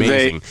 It's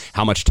amazing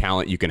how much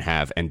talent you can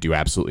have and do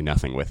absolutely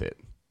nothing with it.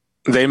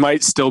 They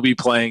might still be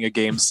playing a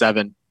Game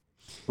 7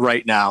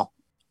 right now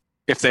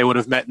if they would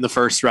have met in the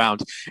first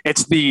round.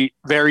 It's the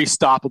very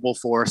stoppable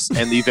force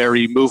and the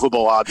very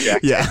movable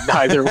object. Yeah. And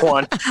neither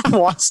one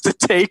wants to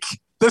take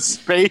the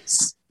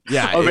space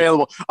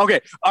available. Okay.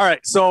 All right.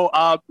 So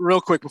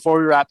real quick before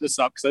we wrap this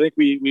up, because I think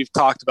we've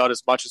talked about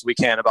as much as we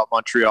can about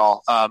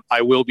Montreal.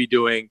 I will be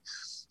doing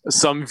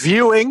some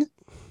viewing.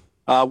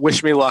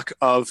 Wish me luck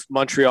of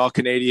Montreal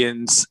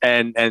Canadiens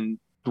and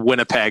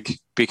Winnipeg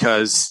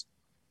because,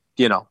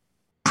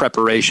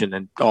 preparation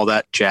and all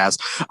that jazz.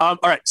 All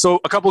right. So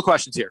a couple of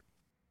questions here.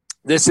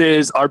 This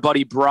is our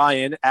buddy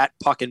Brian at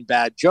Puck and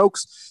Bad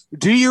Jokes.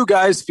 Do you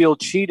guys feel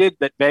cheated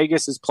that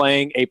Vegas is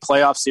playing a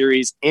playoff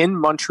series in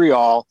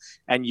Montreal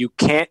and you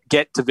can't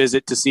get to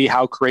visit to see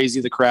how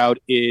crazy the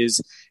crowd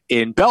is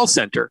in Bell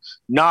Center?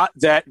 Not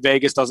that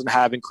Vegas doesn't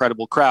have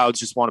incredible crowds.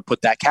 Just want to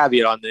put that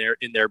caveat on there.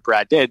 In there,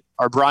 Brian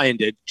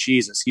did.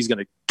 Jesus, he's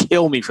going to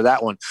kill me for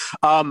that one.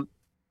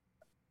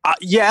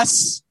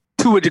 Yes,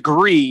 to a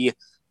degree,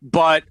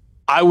 but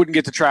I wouldn't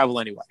get to travel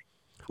anyway.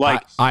 I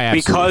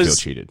absolutely feel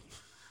cheated.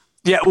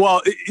 Yeah,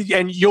 well,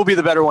 and you'll be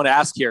the better one to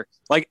ask here.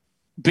 Like,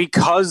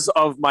 because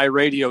of my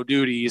radio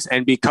duties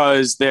and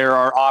because there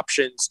are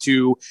options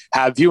to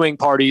have viewing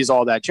parties,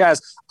 all that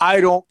jazz,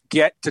 I don't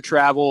get to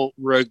travel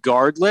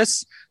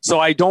regardless. So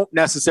I don't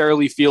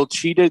necessarily feel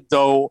cheated,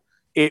 though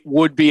it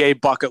would be a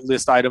bucket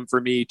list item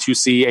for me to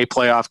see a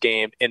playoff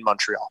game in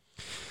Montreal.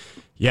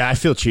 Yeah, I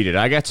feel cheated.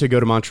 I got to go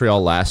to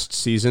Montreal last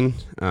season,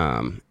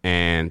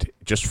 and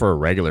just for a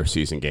regular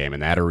season game,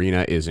 and that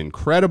arena is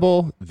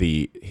incredible.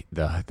 The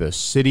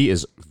city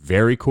is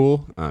very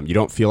cool. You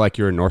don't feel like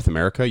you're in North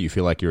America. You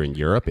feel like you're in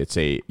Europe. It's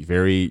a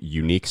very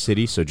unique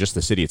city, so just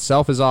the city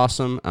itself is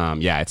awesome.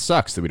 Yeah, it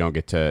sucks that we don't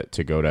get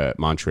to go to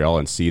Montreal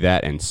and see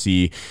that and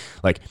see,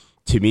 like,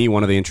 to me,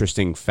 one of the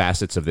interesting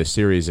facets of this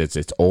series is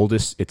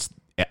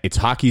it's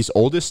hockey's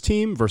oldest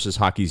team versus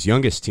hockey's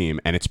youngest team,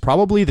 and it's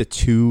probably the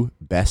two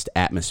best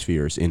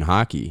atmospheres in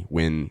hockey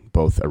when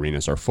both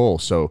arenas are full.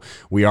 So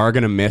we are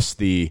going to miss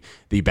the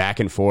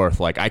back and forth.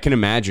 Like, I can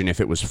imagine if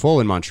it was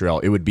full in Montreal,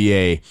 it would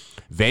be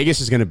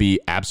Vegas is going to be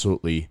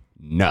absolutely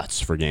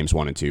nuts for games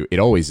 1 and 2. It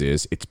always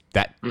is.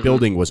 That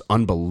building was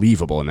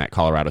unbelievable in that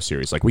Colorado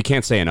series. Like, we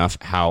can't say enough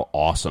how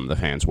awesome the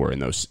fans were in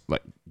those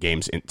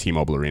games in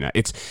T-Mobile Arena.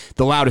 It's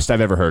the loudest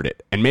I've ever heard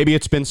it. And maybe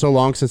it's been so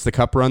long since the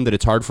Cup run that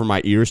it's hard for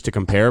my ears to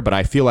compare, but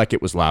I feel like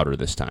it was louder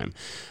this time.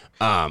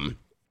 And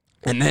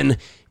then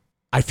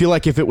I feel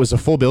like if it was a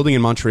full building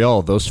in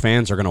Montreal, those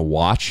fans are going to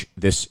watch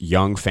this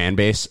young fan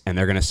base and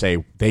they're going to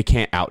say, they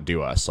can't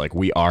outdo us. Like,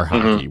 we are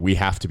hockey. We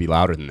have to be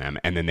louder than them.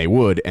 And then they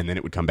would, and then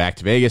it would come back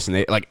to Vegas, and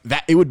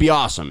it would be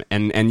awesome.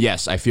 And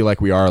yes, I feel like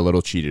we are a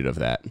little cheated of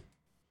that.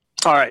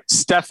 All right,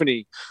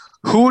 Stephanie,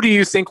 who do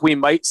you think we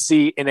might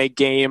see in a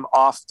game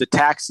off the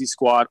taxi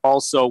squad?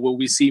 Also, will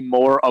we see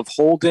more of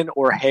Holden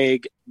or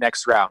Haig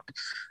next round?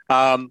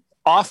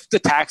 Off the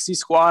taxi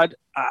squad,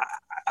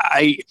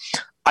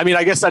 I mean,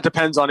 I guess that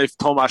depends on if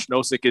Tomas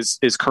Nosek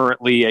is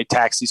currently a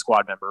taxi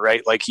squad member,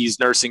 right? Like, he's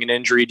nursing an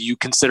injury. Do you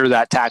consider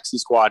that taxi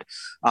squad?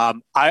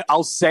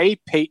 I'll say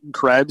Peyton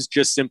Krebs,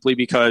 just simply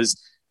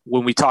because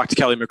when we talked to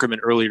Kelly McCrimmon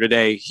earlier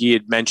today, he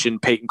had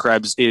mentioned Peyton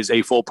Krebs is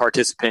a full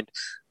participant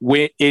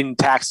in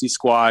taxi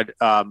squad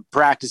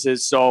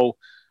practices. So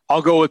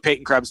I'll go with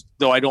Peyton Krebs,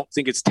 though I don't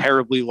think it's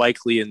terribly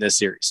likely in this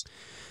series.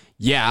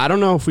 Yeah, I don't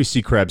know if we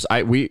see Krebs.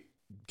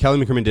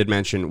 Kelly McCrimmon did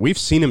mention we've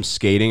seen him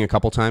skating a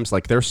couple times.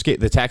 Like,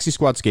 the taxi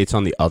squad skates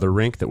on the other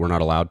rink that we're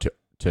not allowed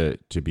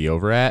to be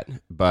over at,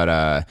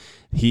 but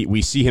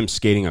we see him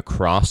skating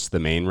across the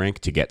main rink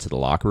to get to the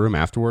locker room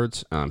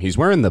afterwards. He's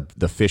wearing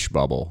the fish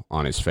bubble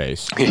on his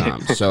face,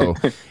 so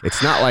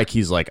it's not like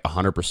he's like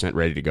 100%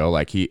 ready to go.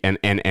 Like,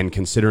 and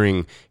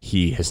considering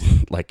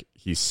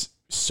he's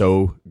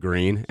so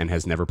green and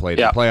has never played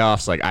in the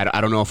playoffs. Like, I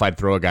don't know if I'd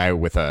throw a guy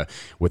with a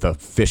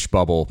fish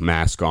bubble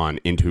mask on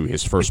into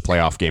his first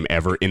playoff game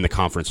ever in the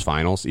conference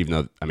finals, even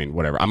though, I mean,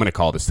 whatever. I'm going to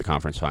call this the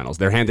conference finals.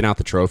 They're handing out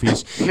the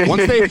trophies.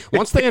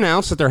 Once they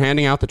announce that they're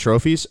handing out the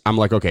trophies, I'm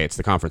like, okay, it's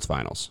the conference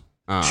finals.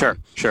 Sure.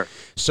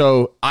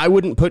 So I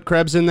wouldn't put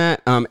Krebs in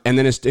that. And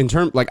then it's in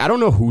terms, like, I don't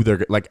know who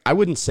they're like. I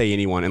wouldn't say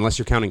anyone unless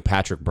you're counting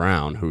Patrick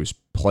Brown, who's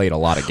played a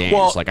lot of games.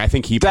 Well, like, I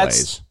think he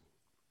plays.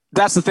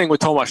 That's the thing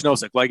with Tomas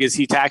Nosek. Like, is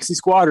he taxi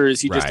squad or is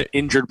he just an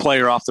injured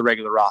player off the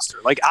regular roster?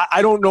 Like,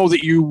 I don't know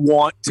that you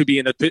want to be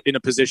in a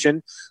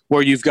position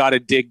where you've got to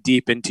dig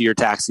deep into your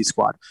taxi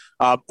squad.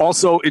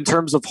 Also, in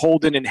terms of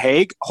Holden and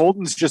Haig,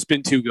 Holden's just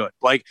been too good.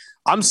 Like,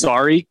 I'm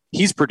sorry.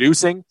 He's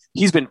producing.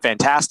 He's been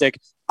fantastic.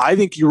 I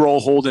think you roll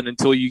Holden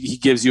until he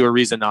gives you a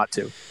reason not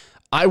to.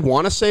 I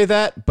want to say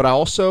that, but I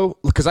also,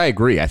 because I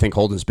agree. I think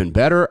Holden's been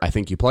better. I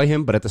think you play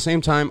him. But at the same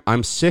time,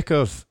 I'm sick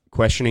of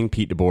questioning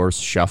Pete DeBoer's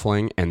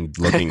shuffling and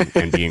looking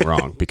and being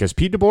wrong, because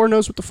Pete DeBoer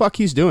knows what the fuck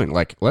he's doing.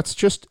 Like, let's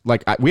just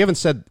we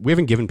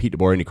haven't given Pete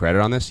DeBoer any credit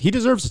on this. He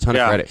deserves a ton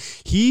of credit.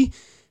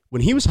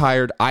 When he was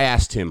hired, I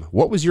asked him,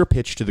 what was your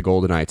pitch to the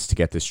Golden Knights to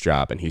get this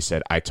job? And he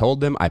said, I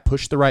told them I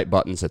pushed the right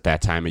buttons at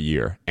that time of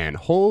year. And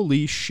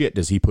holy shit,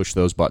 does he push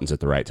those buttons at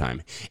the right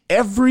time.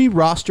 Every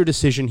roster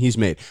decision he's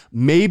made,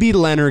 maybe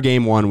Leonard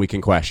game 1 we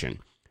can question.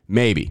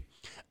 Maybe.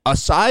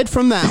 Aside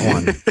from that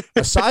one,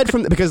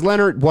 because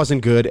Leonard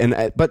wasn't good,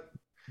 but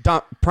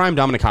prime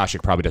Dominik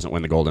Hasek probably doesn't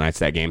win the Golden Knights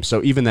that game.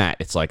 So even that,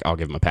 it's like, I'll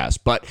give him a pass.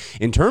 But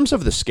in terms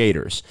of the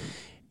skaters,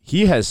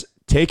 he has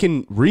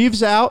taken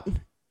Reeves out.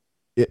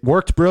 It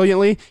worked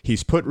brilliantly.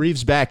 He's put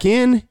Reeves back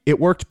in. It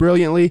worked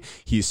brilliantly.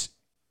 He's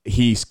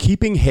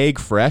keeping Haig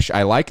fresh.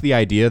 I like the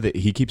idea that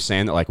he keeps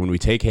saying that, like, when we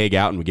take Haig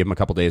out and we give him a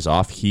couple days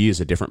off, he is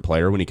a different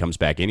player when he comes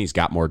back in. He's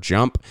got more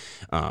jump.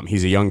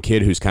 He's a young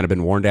kid who's kind of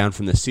been worn down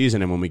from this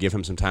season, and when we give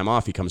him some time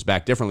off, he comes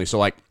back differently. So,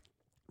 like,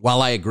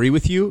 while I agree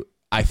with you,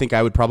 I think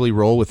I would probably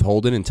roll with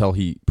Holden until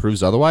he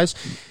proves otherwise.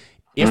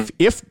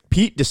 If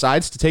Pete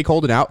decides to take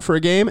Holden out for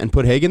a game and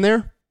put Haig in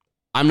there,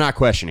 I'm not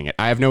questioning it.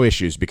 I have no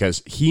issues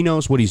because he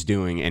knows what he's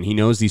doing, and he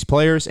knows these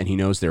players, and he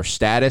knows their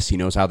status. He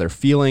knows how they're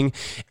feeling,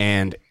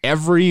 and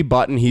every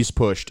button he's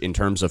pushed in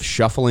terms of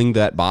shuffling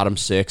that bottom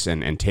six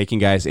and taking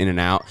guys in and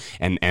out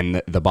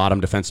and the bottom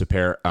defensive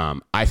pair,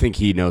 I think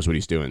he knows what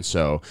he's doing.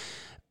 So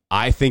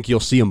I think you'll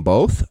see them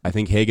both. I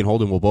think Haig and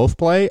Holden will both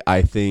play.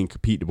 I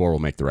think Pete DeBoer will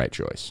make the right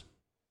choice.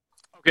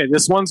 Okay,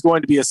 this one's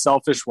going to be a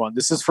selfish one.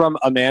 This is from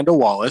Amanda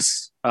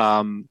Wallace.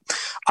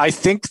 I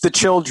think the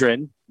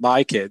children,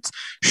 my kids,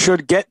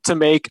 should get to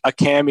make a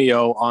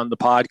cameo on the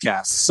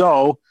podcast.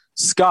 So,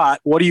 Scott,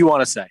 what do you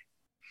want to say?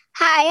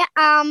 Hi.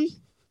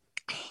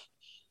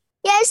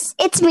 Yes,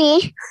 it's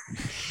me.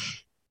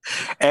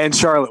 And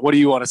Charlotte, what do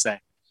you want to say?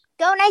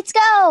 Go Knights,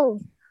 go! All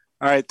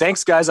right,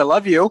 thanks, guys. I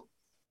love you.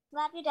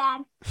 Love you,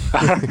 Dad.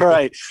 All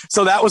right,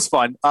 so that was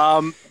fun.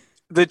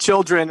 The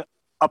children,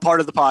 a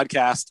part of the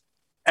podcast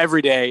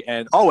every day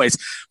and always.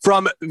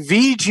 From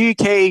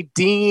VGK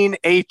Dean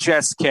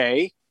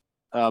HSK,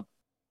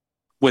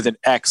 with an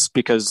X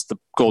because the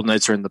Golden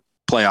Knights are in the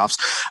playoffs.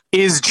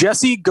 Is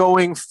Jesse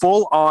going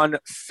full on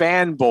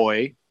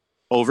fanboy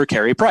over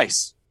Carey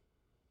Price?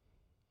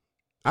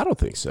 I don't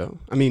think so.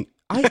 I mean,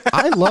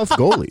 I love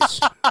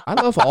goalies. I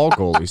love all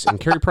goalies, and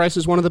Carey Price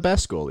is one of the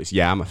best goalies.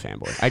 Yeah, I'm a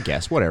fanboy, I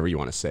guess. Whatever you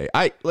want to say.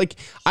 I like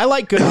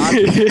good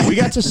hockey. We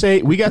got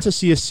to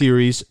see a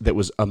series that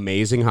was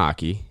amazing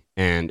hockey,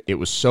 and it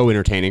was so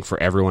entertaining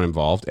for everyone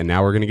involved. And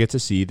now we're going to get to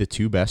see the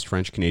two best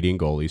French Canadian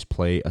goalies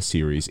play a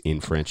series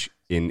in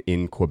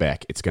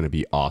Quebec. It's going to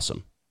be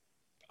awesome.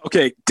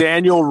 Okay,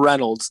 Daniel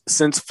Reynolds.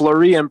 Since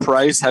Fleury and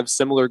Price have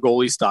similar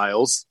goalie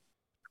styles,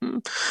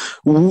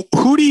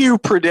 who do you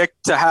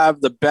predict to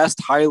have the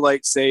best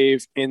highlight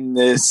save in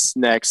this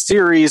next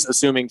series,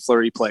 assuming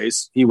Fleury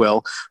plays? He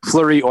will.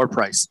 Fleury or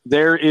Price.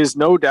 There is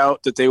no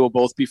doubt that they will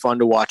both be fun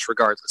to watch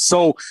regardless.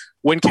 So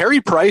when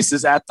Carey Price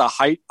is at the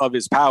height of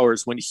his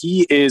powers, when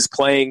he is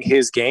playing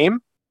his game,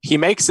 he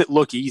makes it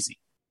look easy,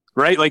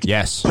 right? Like,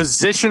 yes,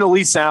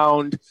 positionally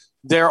sound.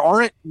 There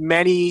aren't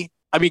many.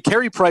 I mean,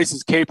 Carey Price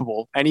is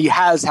capable, and he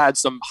has had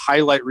some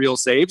highlight reel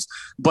saves,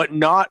 but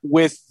not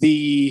with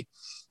the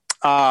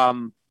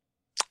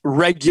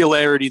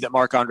regularity that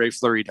Marc-Andre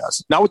Fleury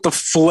does. Not with the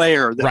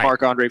flair that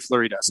Marc-Andre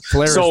Fleury does.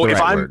 Flair so is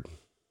the right word.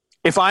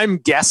 If I'm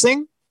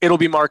guessing, it'll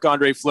be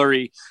Marc-Andre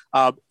Fleury.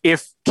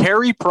 If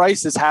Carey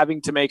Price is having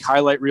to make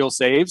highlight reel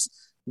saves,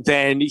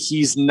 then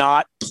he's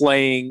not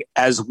playing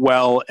as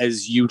well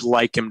as you'd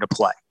like him to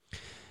play.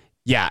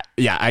 Yeah.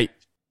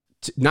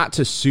 Not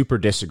to super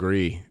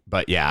disagree,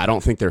 but yeah, I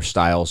don't think their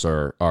styles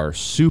are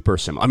super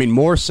similar. I mean,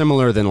 more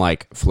similar than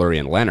like Fleury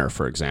and Leonard,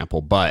 for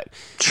example. But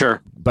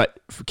sure. But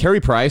for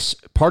Carey Price,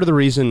 part of the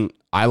reason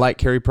I like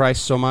Carey Price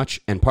so much,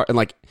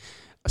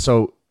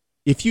 so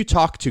if you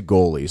talk to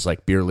goalies,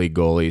 like beer league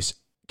goalies,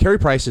 Carey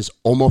Price is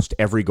almost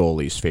every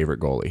goalie's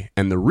favorite goalie,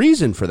 and the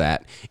reason for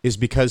that is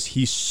because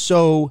he's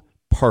so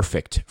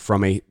perfect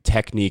from a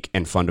technique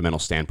and fundamental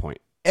standpoint.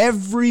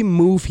 Every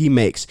move he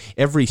makes,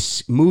 every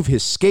move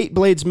his skate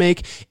blades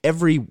make,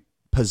 every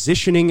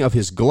positioning of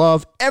his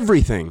glove,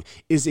 everything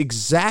is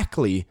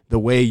exactly the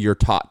way you're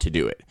taught to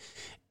do it.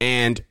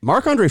 And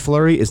Marc-Andre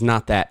Fleury is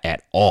not that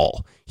at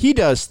all. He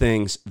does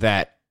things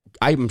that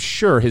I'm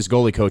sure his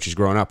goalie coaches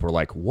growing up were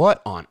like,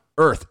 what on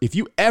earth? If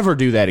you ever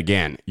do that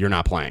again, you're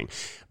not playing.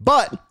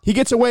 But he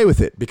gets away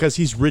with it because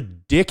he's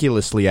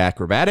ridiculously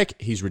acrobatic,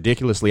 he's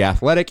ridiculously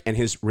athletic, and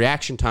his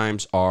reaction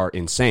times are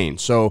insane.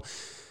 So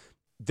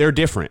they're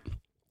different.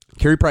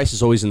 Carey Price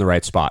is always in the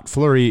right spot.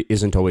 Fleury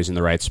isn't always in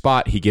the right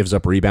spot. He gives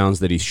up rebounds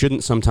that he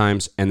shouldn't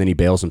sometimes, and then he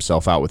bails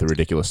himself out with a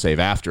ridiculous save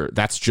after.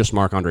 That's just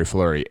Marc-Andre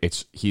Fleury.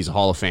 He's a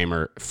Hall of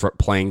Famer for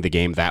playing the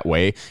game that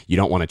way. You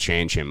don't want to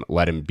change him.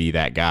 Let him be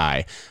that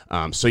guy.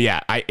 So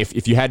yeah,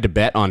 if you had to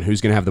bet on who's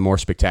going to have the more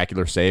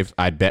spectacular save,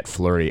 I'd bet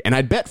Fleury. And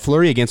I'd bet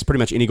Fleury against pretty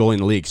much any goalie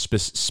in the league,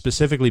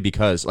 specifically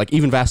because, like,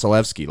 even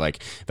Vasilevsky.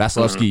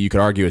 You could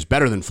argue is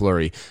better than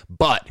Fleury,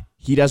 but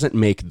he doesn't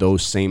make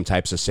those same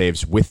types of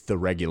saves with the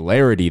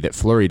regularity that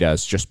Fleury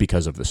does just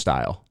because of the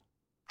style.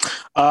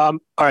 All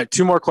right,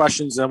 two more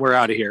questions, and we're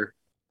out of here.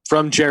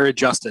 From Jared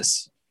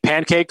Justice,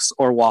 pancakes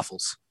or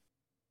waffles?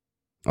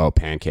 Oh,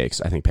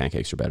 pancakes. I think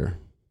pancakes are better.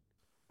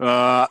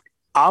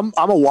 I'm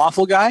a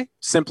waffle guy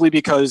simply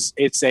because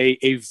it's a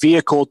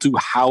vehicle to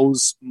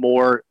house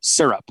more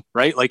syrup,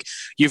 right? Like,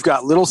 you've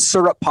got little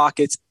syrup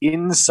pockets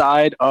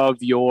inside of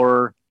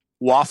your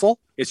waffle.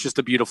 It's just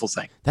a beautiful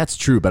thing. That's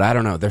true, but I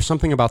don't know. There's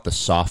something about the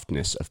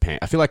softness of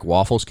I feel like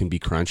waffles can be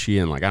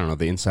crunchy and, like, I don't know,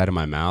 the inside of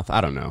my mouth.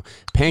 I don't know.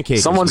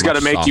 Pancakes. Someone's got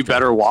to make you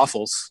better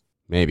waffles.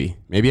 Maybe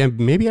I've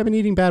been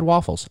eating bad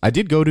waffles. I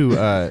did go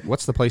to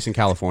what's the place in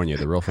California,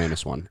 the real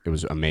famous one. It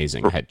was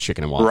amazing. I had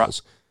chicken and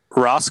waffles.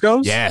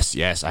 Roscoe's?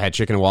 Yes. I had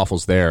chicken and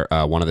waffles there.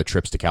 One of the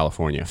trips to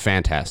California.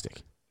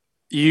 Fantastic.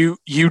 You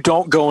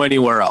don't go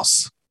anywhere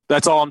else.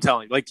 That's all I'm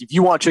telling you. Like, if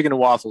you want chicken and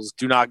waffles,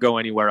 do not go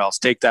anywhere else.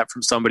 Take that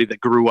from somebody that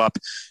grew up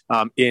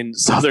in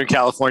Southern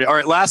California. All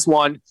right, last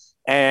one,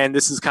 and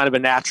this is kind of a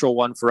natural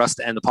one for us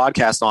to end the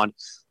podcast on.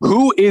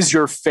 Who is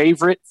your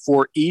favorite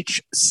for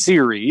each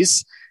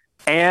series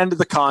and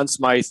the Conn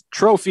Smythe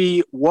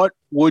Trophy? What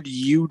would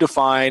you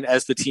define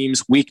as the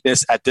team's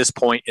weakness at this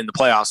point in the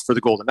playoffs for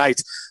the Golden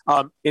Knights?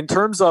 In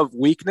terms of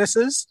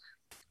weaknesses,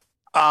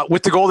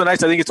 with the Golden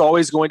Knights, I think it's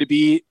always going to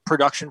be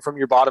production from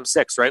your bottom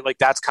six, right? Like,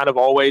 that's kind of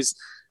always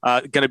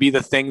going to be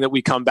the thing that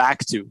we come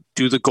back to.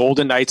 Do the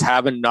Golden Knights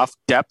have enough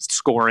depth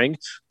scoring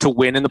to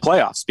win in the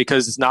playoffs?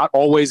 Because it's not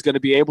always going to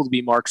be able to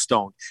be Mark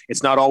Stone.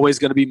 It's not always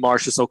going to be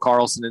Marchessault,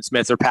 Carlson, and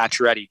Smith or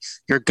Pacioretty.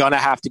 You're going to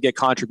have to get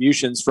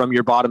contributions from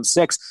your bottom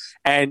six.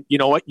 And you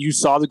know what? You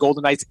saw the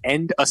Golden Knights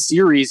end a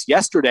series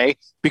yesterday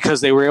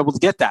because they were able to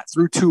get that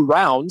through 2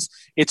 rounds.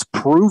 It's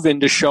proven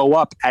to show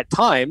up at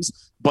times,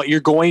 but you're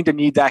going to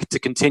need that to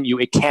continue.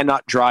 It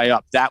cannot dry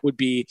up. That would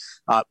be,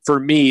 for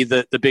me,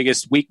 the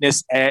biggest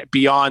weakness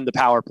beyond the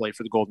power play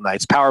for the Golden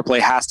Knights. Power play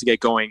has to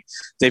get going.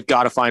 They've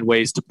got to find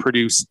ways to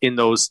produce in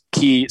those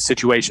key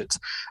situations.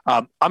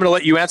 I'm going to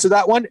let you answer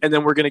that one, and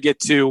then we're going to get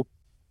to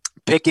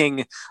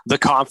picking the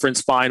conference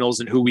finals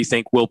and who we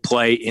think will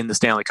play in the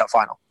Stanley Cup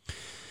final.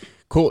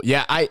 Cool.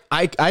 Yeah,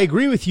 I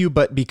agree with you,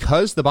 but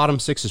because the bottom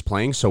six is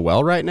playing so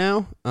well right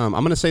now, I'm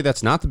going to say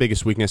that's not the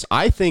biggest weakness.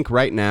 I think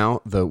right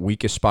now the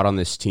weakest spot on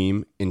this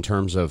team in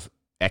terms of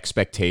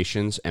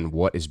expectations and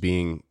what is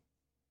being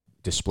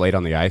displayed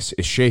on the ice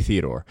is Shea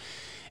Theodore.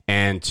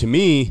 And to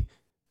me,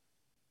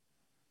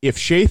 if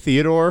Shea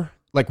Theodore,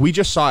 like, we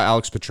just saw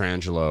Alex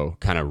Pietrangelo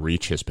kind of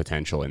reach his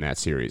potential in that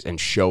series and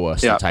show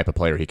us the type of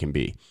player he can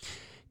be.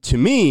 To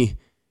me,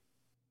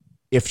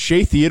 if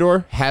Shea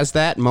Theodore has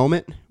that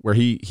moment where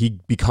he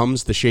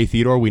becomes the Shea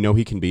Theodore we know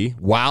he can be,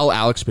 while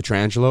Alex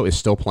Pietrangelo is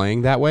still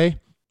playing that way,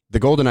 the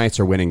Golden Knights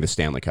are winning the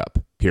Stanley Cup,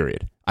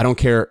 period. I don't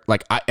care.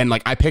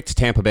 I picked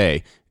Tampa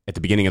Bay at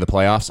the beginning of the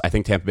playoffs. I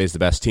think Tampa Bay is the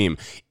best team.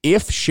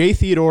 If Shea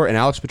Theodore and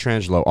Alex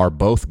Pietrangelo are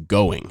both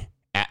going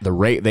at the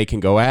rate they can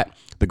go at,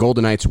 the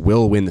Golden Knights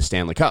will win the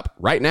Stanley Cup.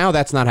 Right now,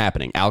 that's not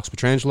happening. Alex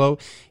Pietrangelo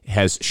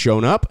has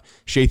shown up.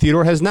 Shea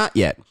Theodore has not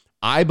yet.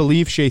 I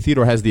believe Shea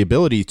Theodore has the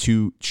ability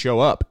to show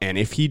up, and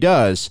if he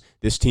does,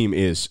 this team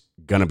is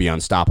going to be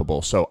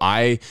unstoppable. So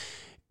I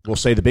will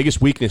say the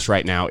biggest weakness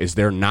right now is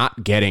they're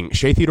not getting...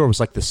 Shea Theodore was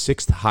like the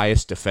 6th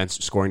highest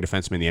scoring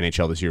defenseman in the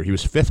NHL this year. He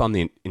was 5th on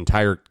the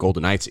entire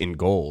Golden Knights in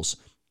goals.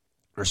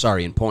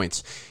 In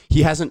points.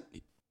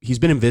 He's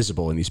been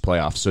invisible in these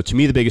playoffs. So to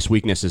me, the biggest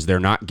weakness is they're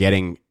not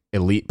getting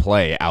elite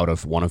play out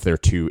of one of their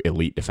 2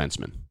 elite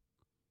defensemen.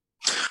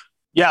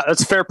 Yeah,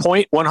 that's a fair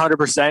point,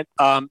 100%.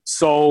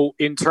 So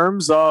in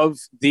terms of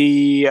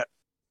the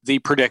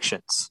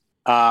predictions,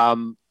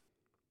 all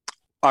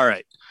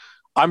right,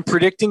 I'm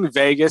predicting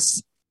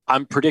Vegas.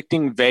 I'm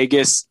predicting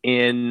Vegas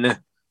in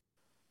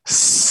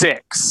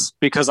 6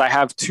 because I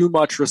have too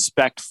much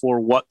respect for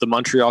what the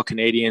Montreal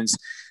Canadiens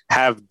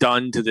have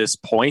done to this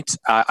point.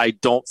 I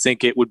don't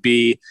think it would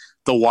be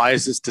the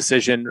wisest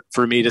decision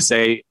for me to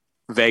say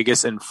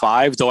Vegas in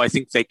 5, though I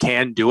think they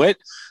can do it.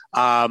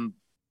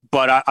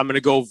 But I'm going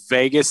to go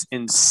Vegas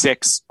in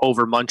 6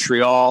 over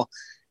Montreal.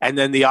 And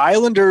then the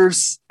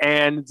Islanders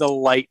and the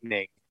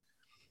Lightning.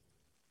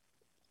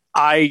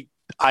 I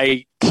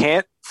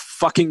can't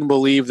fucking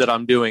believe that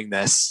I'm doing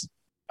this.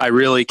 I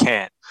really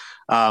can't.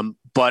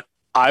 But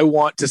I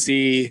want to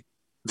see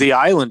the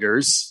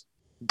Islanders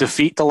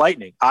defeat the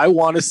Lightning. I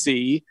want to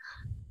see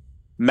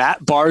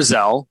Matt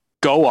Barzal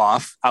go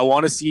off. I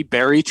want to see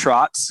Barry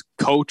Trotz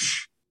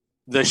coach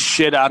the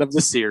shit out of the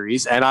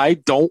series, and I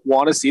don't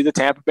want to see the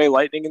Tampa Bay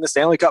Lightning in the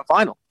Stanley Cup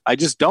final. I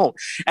just don't.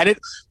 And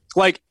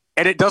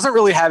it doesn't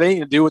really have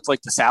anything to do with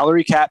like the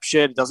salary cap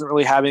shit. It doesn't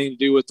really have anything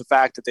to do with the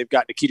fact that they've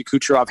got Nikita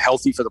Kucherov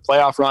healthy for the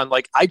playoff run.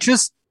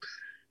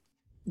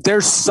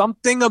 There's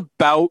something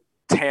about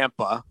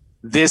Tampa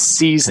this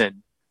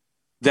season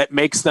that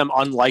makes them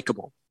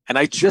unlikable. And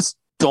I just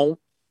don't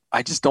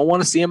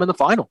want to see them in the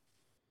final.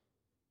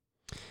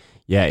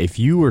 Yeah, if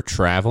you were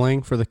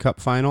traveling for the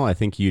Cup final, I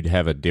think you'd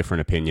have a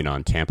different opinion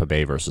on Tampa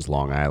Bay versus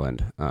Long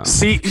Island.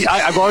 See,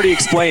 I've already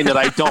explained that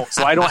I don't,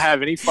 so I don't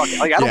have any fucking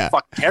I don't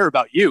fucking care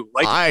about you.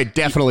 I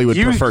definitely would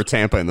prefer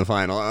Tampa in the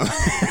final.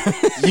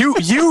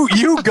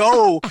 you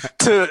go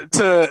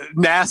to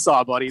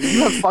Nassau, buddy.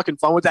 You have fucking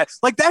fun with that.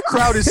 That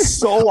crowd is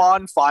so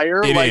on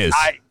fire. It is.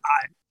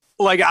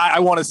 I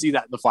want to see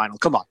that in the final.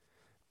 Come on.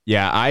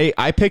 Yeah,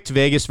 I picked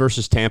Vegas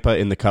versus Tampa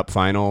in the Cup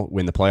final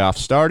when the playoffs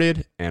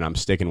started, and I'm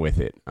sticking with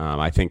it.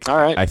 I think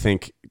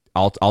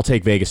I'll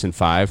take Vegas in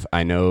 5.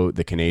 I know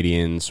the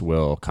Canadians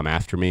will come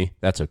after me.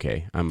 That's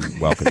okay. I'm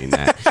welcoming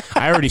that.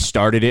 I already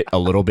started it a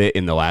little bit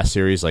in the last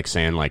series,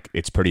 saying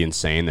it's pretty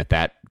insane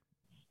that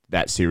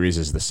that series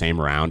is the same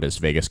round as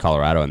Vegas,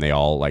 Colorado, and they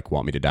all like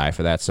want me to die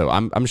for that. So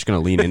I'm just going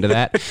to lean into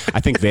that. I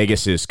think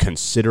Vegas is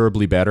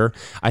considerably better.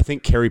 I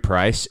think Carey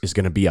Price is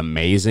going to be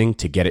amazing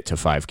to get it to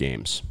 5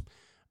 games.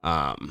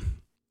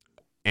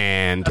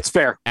 And that's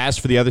fair. As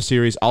for the other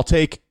series, I'll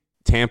take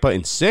Tampa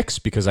in 6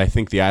 because I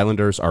think the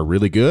Islanders are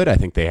really good. I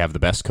think they have the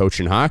best coach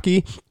in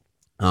hockey.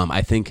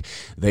 I think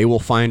they will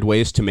find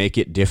ways to make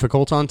it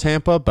difficult on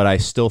Tampa, but I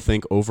still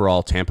think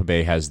overall Tampa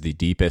Bay has the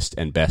deepest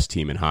and best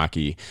team in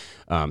hockey.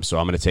 So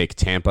I'm going to take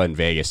Tampa and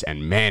Vegas.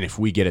 And man, if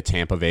we get a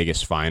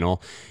Tampa-Vegas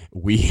final,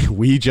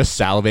 we just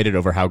salivated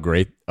over how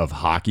great of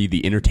hockey,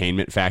 the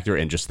entertainment factor,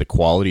 and just the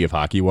quality of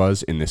hockey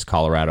was in this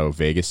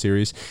Colorado-Vegas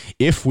series.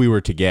 If we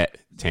were to get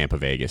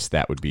Tampa-Vegas,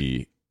 that would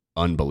be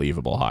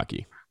unbelievable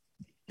hockey.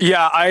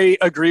 Yeah, I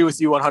agree with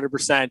you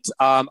 100%.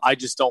 I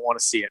just don't want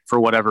to see it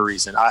for whatever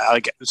reason.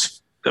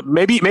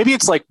 Maybe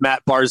it's like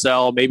Matt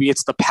Barzal. Maybe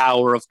it's the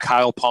power of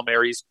Kyle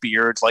Palmieri's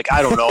beard. Like,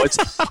 I don't know. It's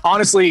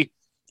honestly,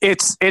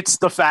 it's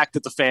the fact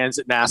that the fans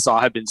at Nassau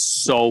have been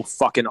so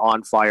fucking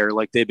on fire.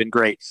 Like, they've been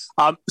great.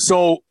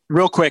 So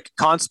real quick,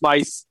 Conn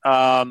Smythe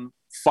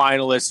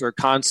finalists or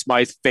Conn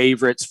Smythe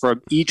favorites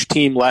from each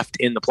team left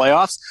in the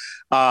playoffs.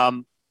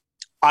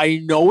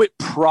 I know it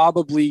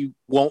probably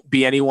won't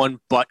be anyone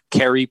but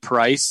Carey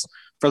Price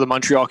for the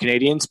Montreal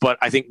Canadiens, but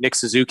I think Nick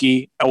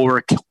Suzuki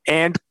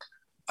and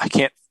I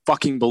can't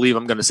fucking believe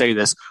I'm going to say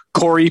this,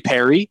 Corey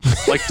Perry,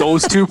 like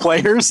those two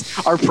players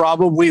are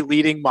probably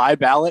leading my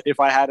ballot if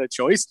I had a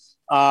choice.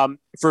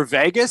 For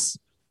Vegas,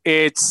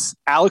 it's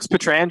Alex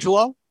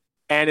Pietrangelo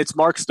and it's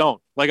Mark Stone.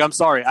 Like, I'm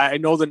sorry. I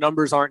know the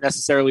numbers aren't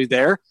necessarily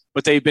there,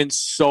 but they've been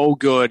so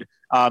good.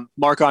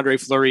 Marc-Andre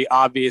Fleury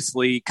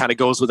obviously kind of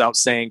goes without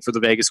saying for the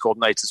Vegas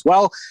Golden Knights as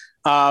well.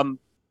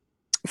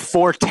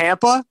 For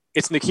Tampa,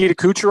 it's Nikita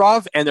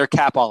Kucherov and their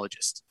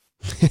capologist.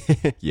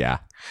 Yeah.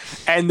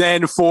 And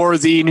then for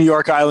the New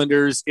York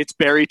Islanders, it's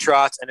Barry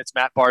Trotz and it's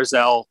Matt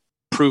Barzal.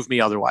 Prove me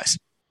otherwise.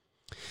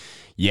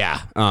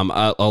 Yeah,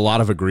 a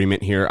lot of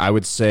agreement here. I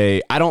would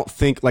say I don't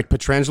think like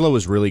Pietrangelo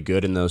was really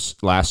good in those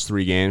last 4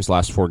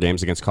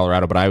 games against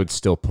Colorado, but I would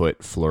still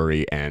put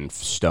Fleury and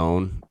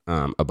Stone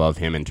above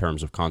him in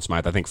terms of Conn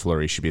Smythe. I think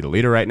Fleury should be the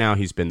leader right now.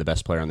 He's been the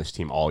best player on this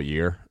team all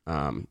year.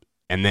 And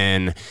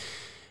then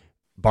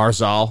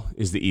Barzal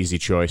is the easy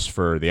choice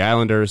for the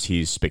Islanders.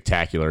 He's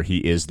spectacular. He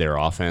is their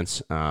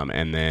offense.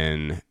 And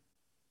then,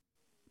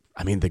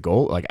 I mean, the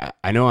goal, like,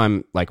 I know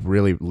I'm like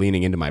really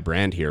leaning into my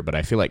brand here, but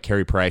I feel like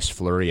Carey Price,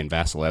 Fleury, and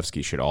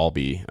Vasilevsky should all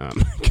be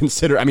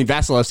considered. I mean,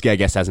 Vasilevsky, I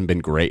guess, hasn't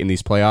been great in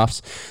these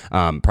playoffs.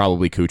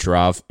 Probably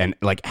Kucherov. And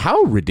like,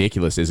 how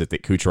ridiculous is it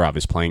that Kucherov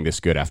is playing this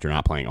good after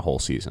not playing a whole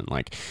season?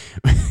 Like,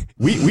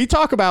 we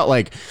talk about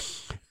like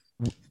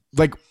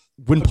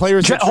when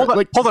players hold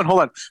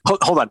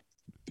on.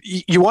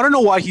 You want to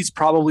know why he's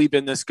probably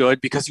been this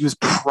good? Because he was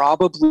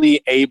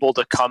probably able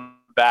to come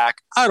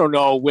back, I don't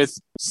know, with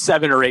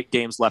 7 or 8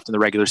 games left in the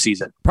regular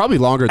season. Probably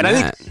longer than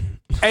that.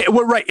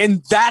 We're right,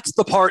 and that's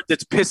the part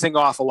that's pissing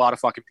off a lot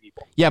of fucking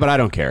people. Yeah, but I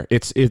don't care.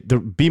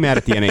 Be mad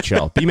at the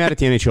NHL. Be mad at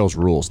the NHL's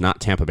rules, not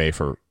Tampa Bay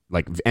for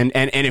like. And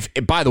if,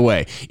 by the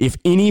way, if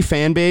any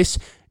fan base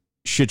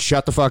should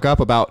shut the fuck up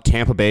about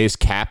Tampa Bay's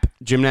cap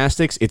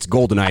gymnastics, it's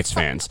Golden Knights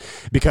fans,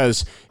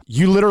 because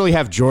you literally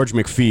have George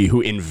McPhee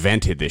who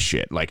invented this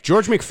shit. Like,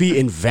 George McPhee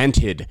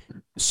invented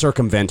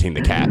circumventing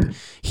the cap.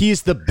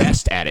 He's the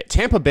best at it.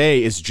 Tampa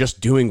Bay is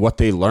just doing what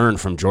they learned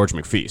from George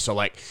McPhee. So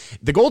like,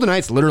 the Golden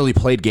Knights literally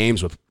played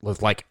games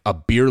with like a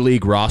beer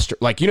league roster.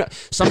 Like, you know,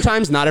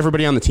 sometimes not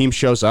everybody on the team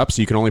shows up,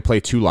 so you can only play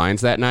 2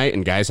 lines that night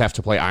and guys have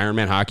to play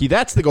Ironman hockey.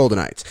 That's the Golden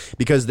Knights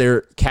because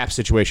their cap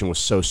situation was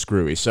so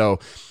screwy. So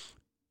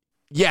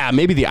yeah,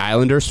 maybe the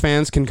Islanders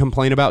fans can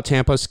complain about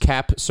Tampa's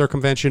cap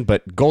circumvention,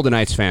 but Golden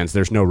Knights fans,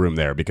 there's no room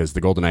there because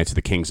the Golden Knights are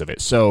the kings of it.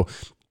 So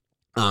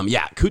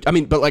yeah, I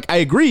mean, but like, I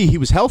agree he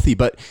was healthy,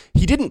 but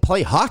he didn't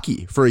play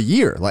hockey for a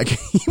year. Like,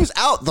 he was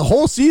out the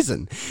whole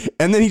season,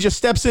 and then he just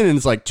steps in and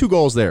it's like 2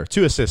 goals there,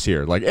 2 assists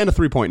here, like, and a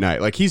 3-point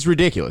night. Like, he's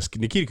ridiculous.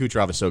 Nikita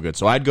Kucherov is so good.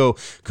 So I'd go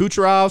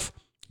Kucherov,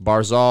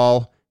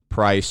 Barzal,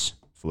 Price,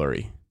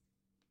 Fleury.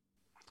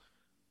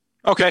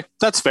 Okay,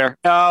 that's fair.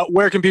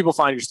 Where can people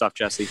find your stuff,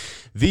 Jesse?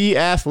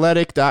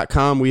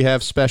 TheAthletic.com. We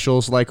have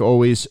specials like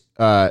always.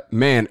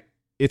 Man,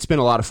 it's been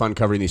a lot of fun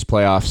covering these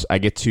playoffs. I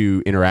get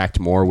to interact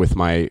more with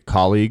my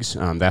colleagues.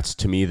 That's,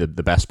 to me, the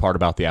best part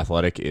about The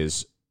Athletic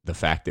is the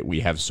fact that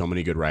we have so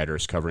many good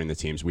writers covering the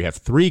teams. We have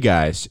 3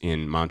 guys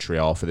in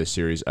Montreal for this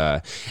series.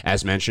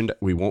 As mentioned,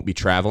 we won't be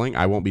traveling.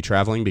 I won't be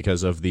traveling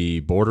because of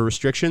the border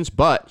restrictions,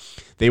 but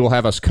they will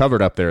have us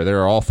covered up there.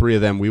 There are all 3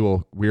 of them. We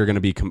are going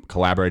to be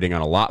collaborating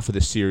on a lot for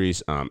this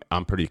series.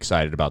 I'm pretty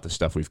excited about the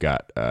stuff we've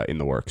got in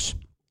the works.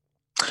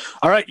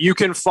 All right, you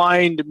can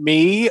find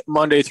me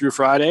Monday through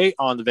Friday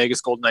on the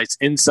Vegas Golden Knights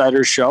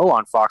Insider Show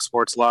on Fox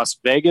Sports Las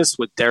Vegas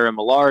with Darren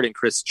Millard and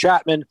Chris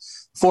Chapman,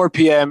 4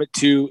 p.m.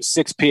 to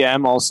 6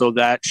 p.m. Also,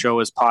 that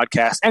show is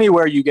podcast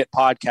anywhere you get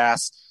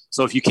podcasts.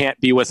 So if you can't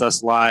be with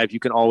us live, you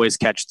can always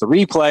catch the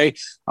replay.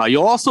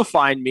 You'll also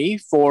find me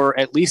for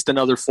at least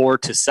another 4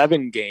 to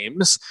 7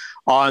 games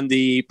on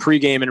the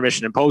pregame,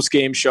 intermission, and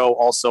postgame show,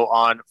 also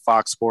on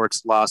Fox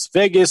Sports Las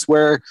Vegas,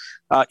 where,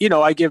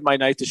 I give my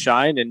night to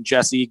shine, and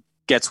Jesse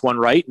gets one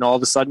right, and all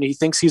of a sudden he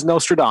thinks he's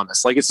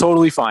Nostradamus. Like, it's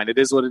totally fine. It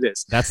is what it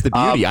is. That's the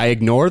beauty. I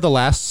ignore the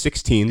last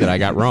 16 that I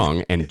got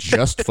wrong and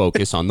just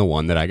focus on the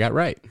one that I got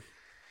right.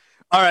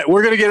 All right,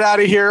 we're going to get out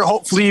of here.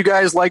 Hopefully you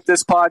guys like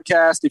this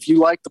podcast. If you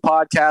like the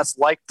podcast,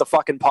 like the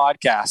fucking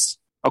podcast.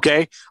 Okay?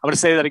 I'm going to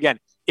say that again.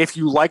 If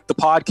you like the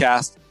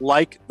podcast,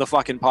 like the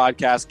fucking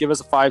podcast. Give us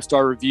a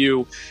 5-star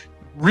review.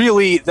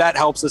 Really, that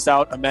helps us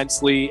out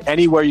immensely.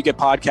 Anywhere you get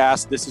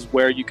podcasts, this is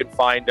where you can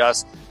find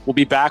us. We'll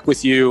be back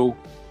with you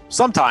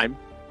sometime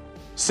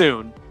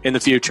soon in the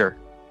future.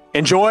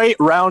 Enjoy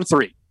round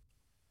 3.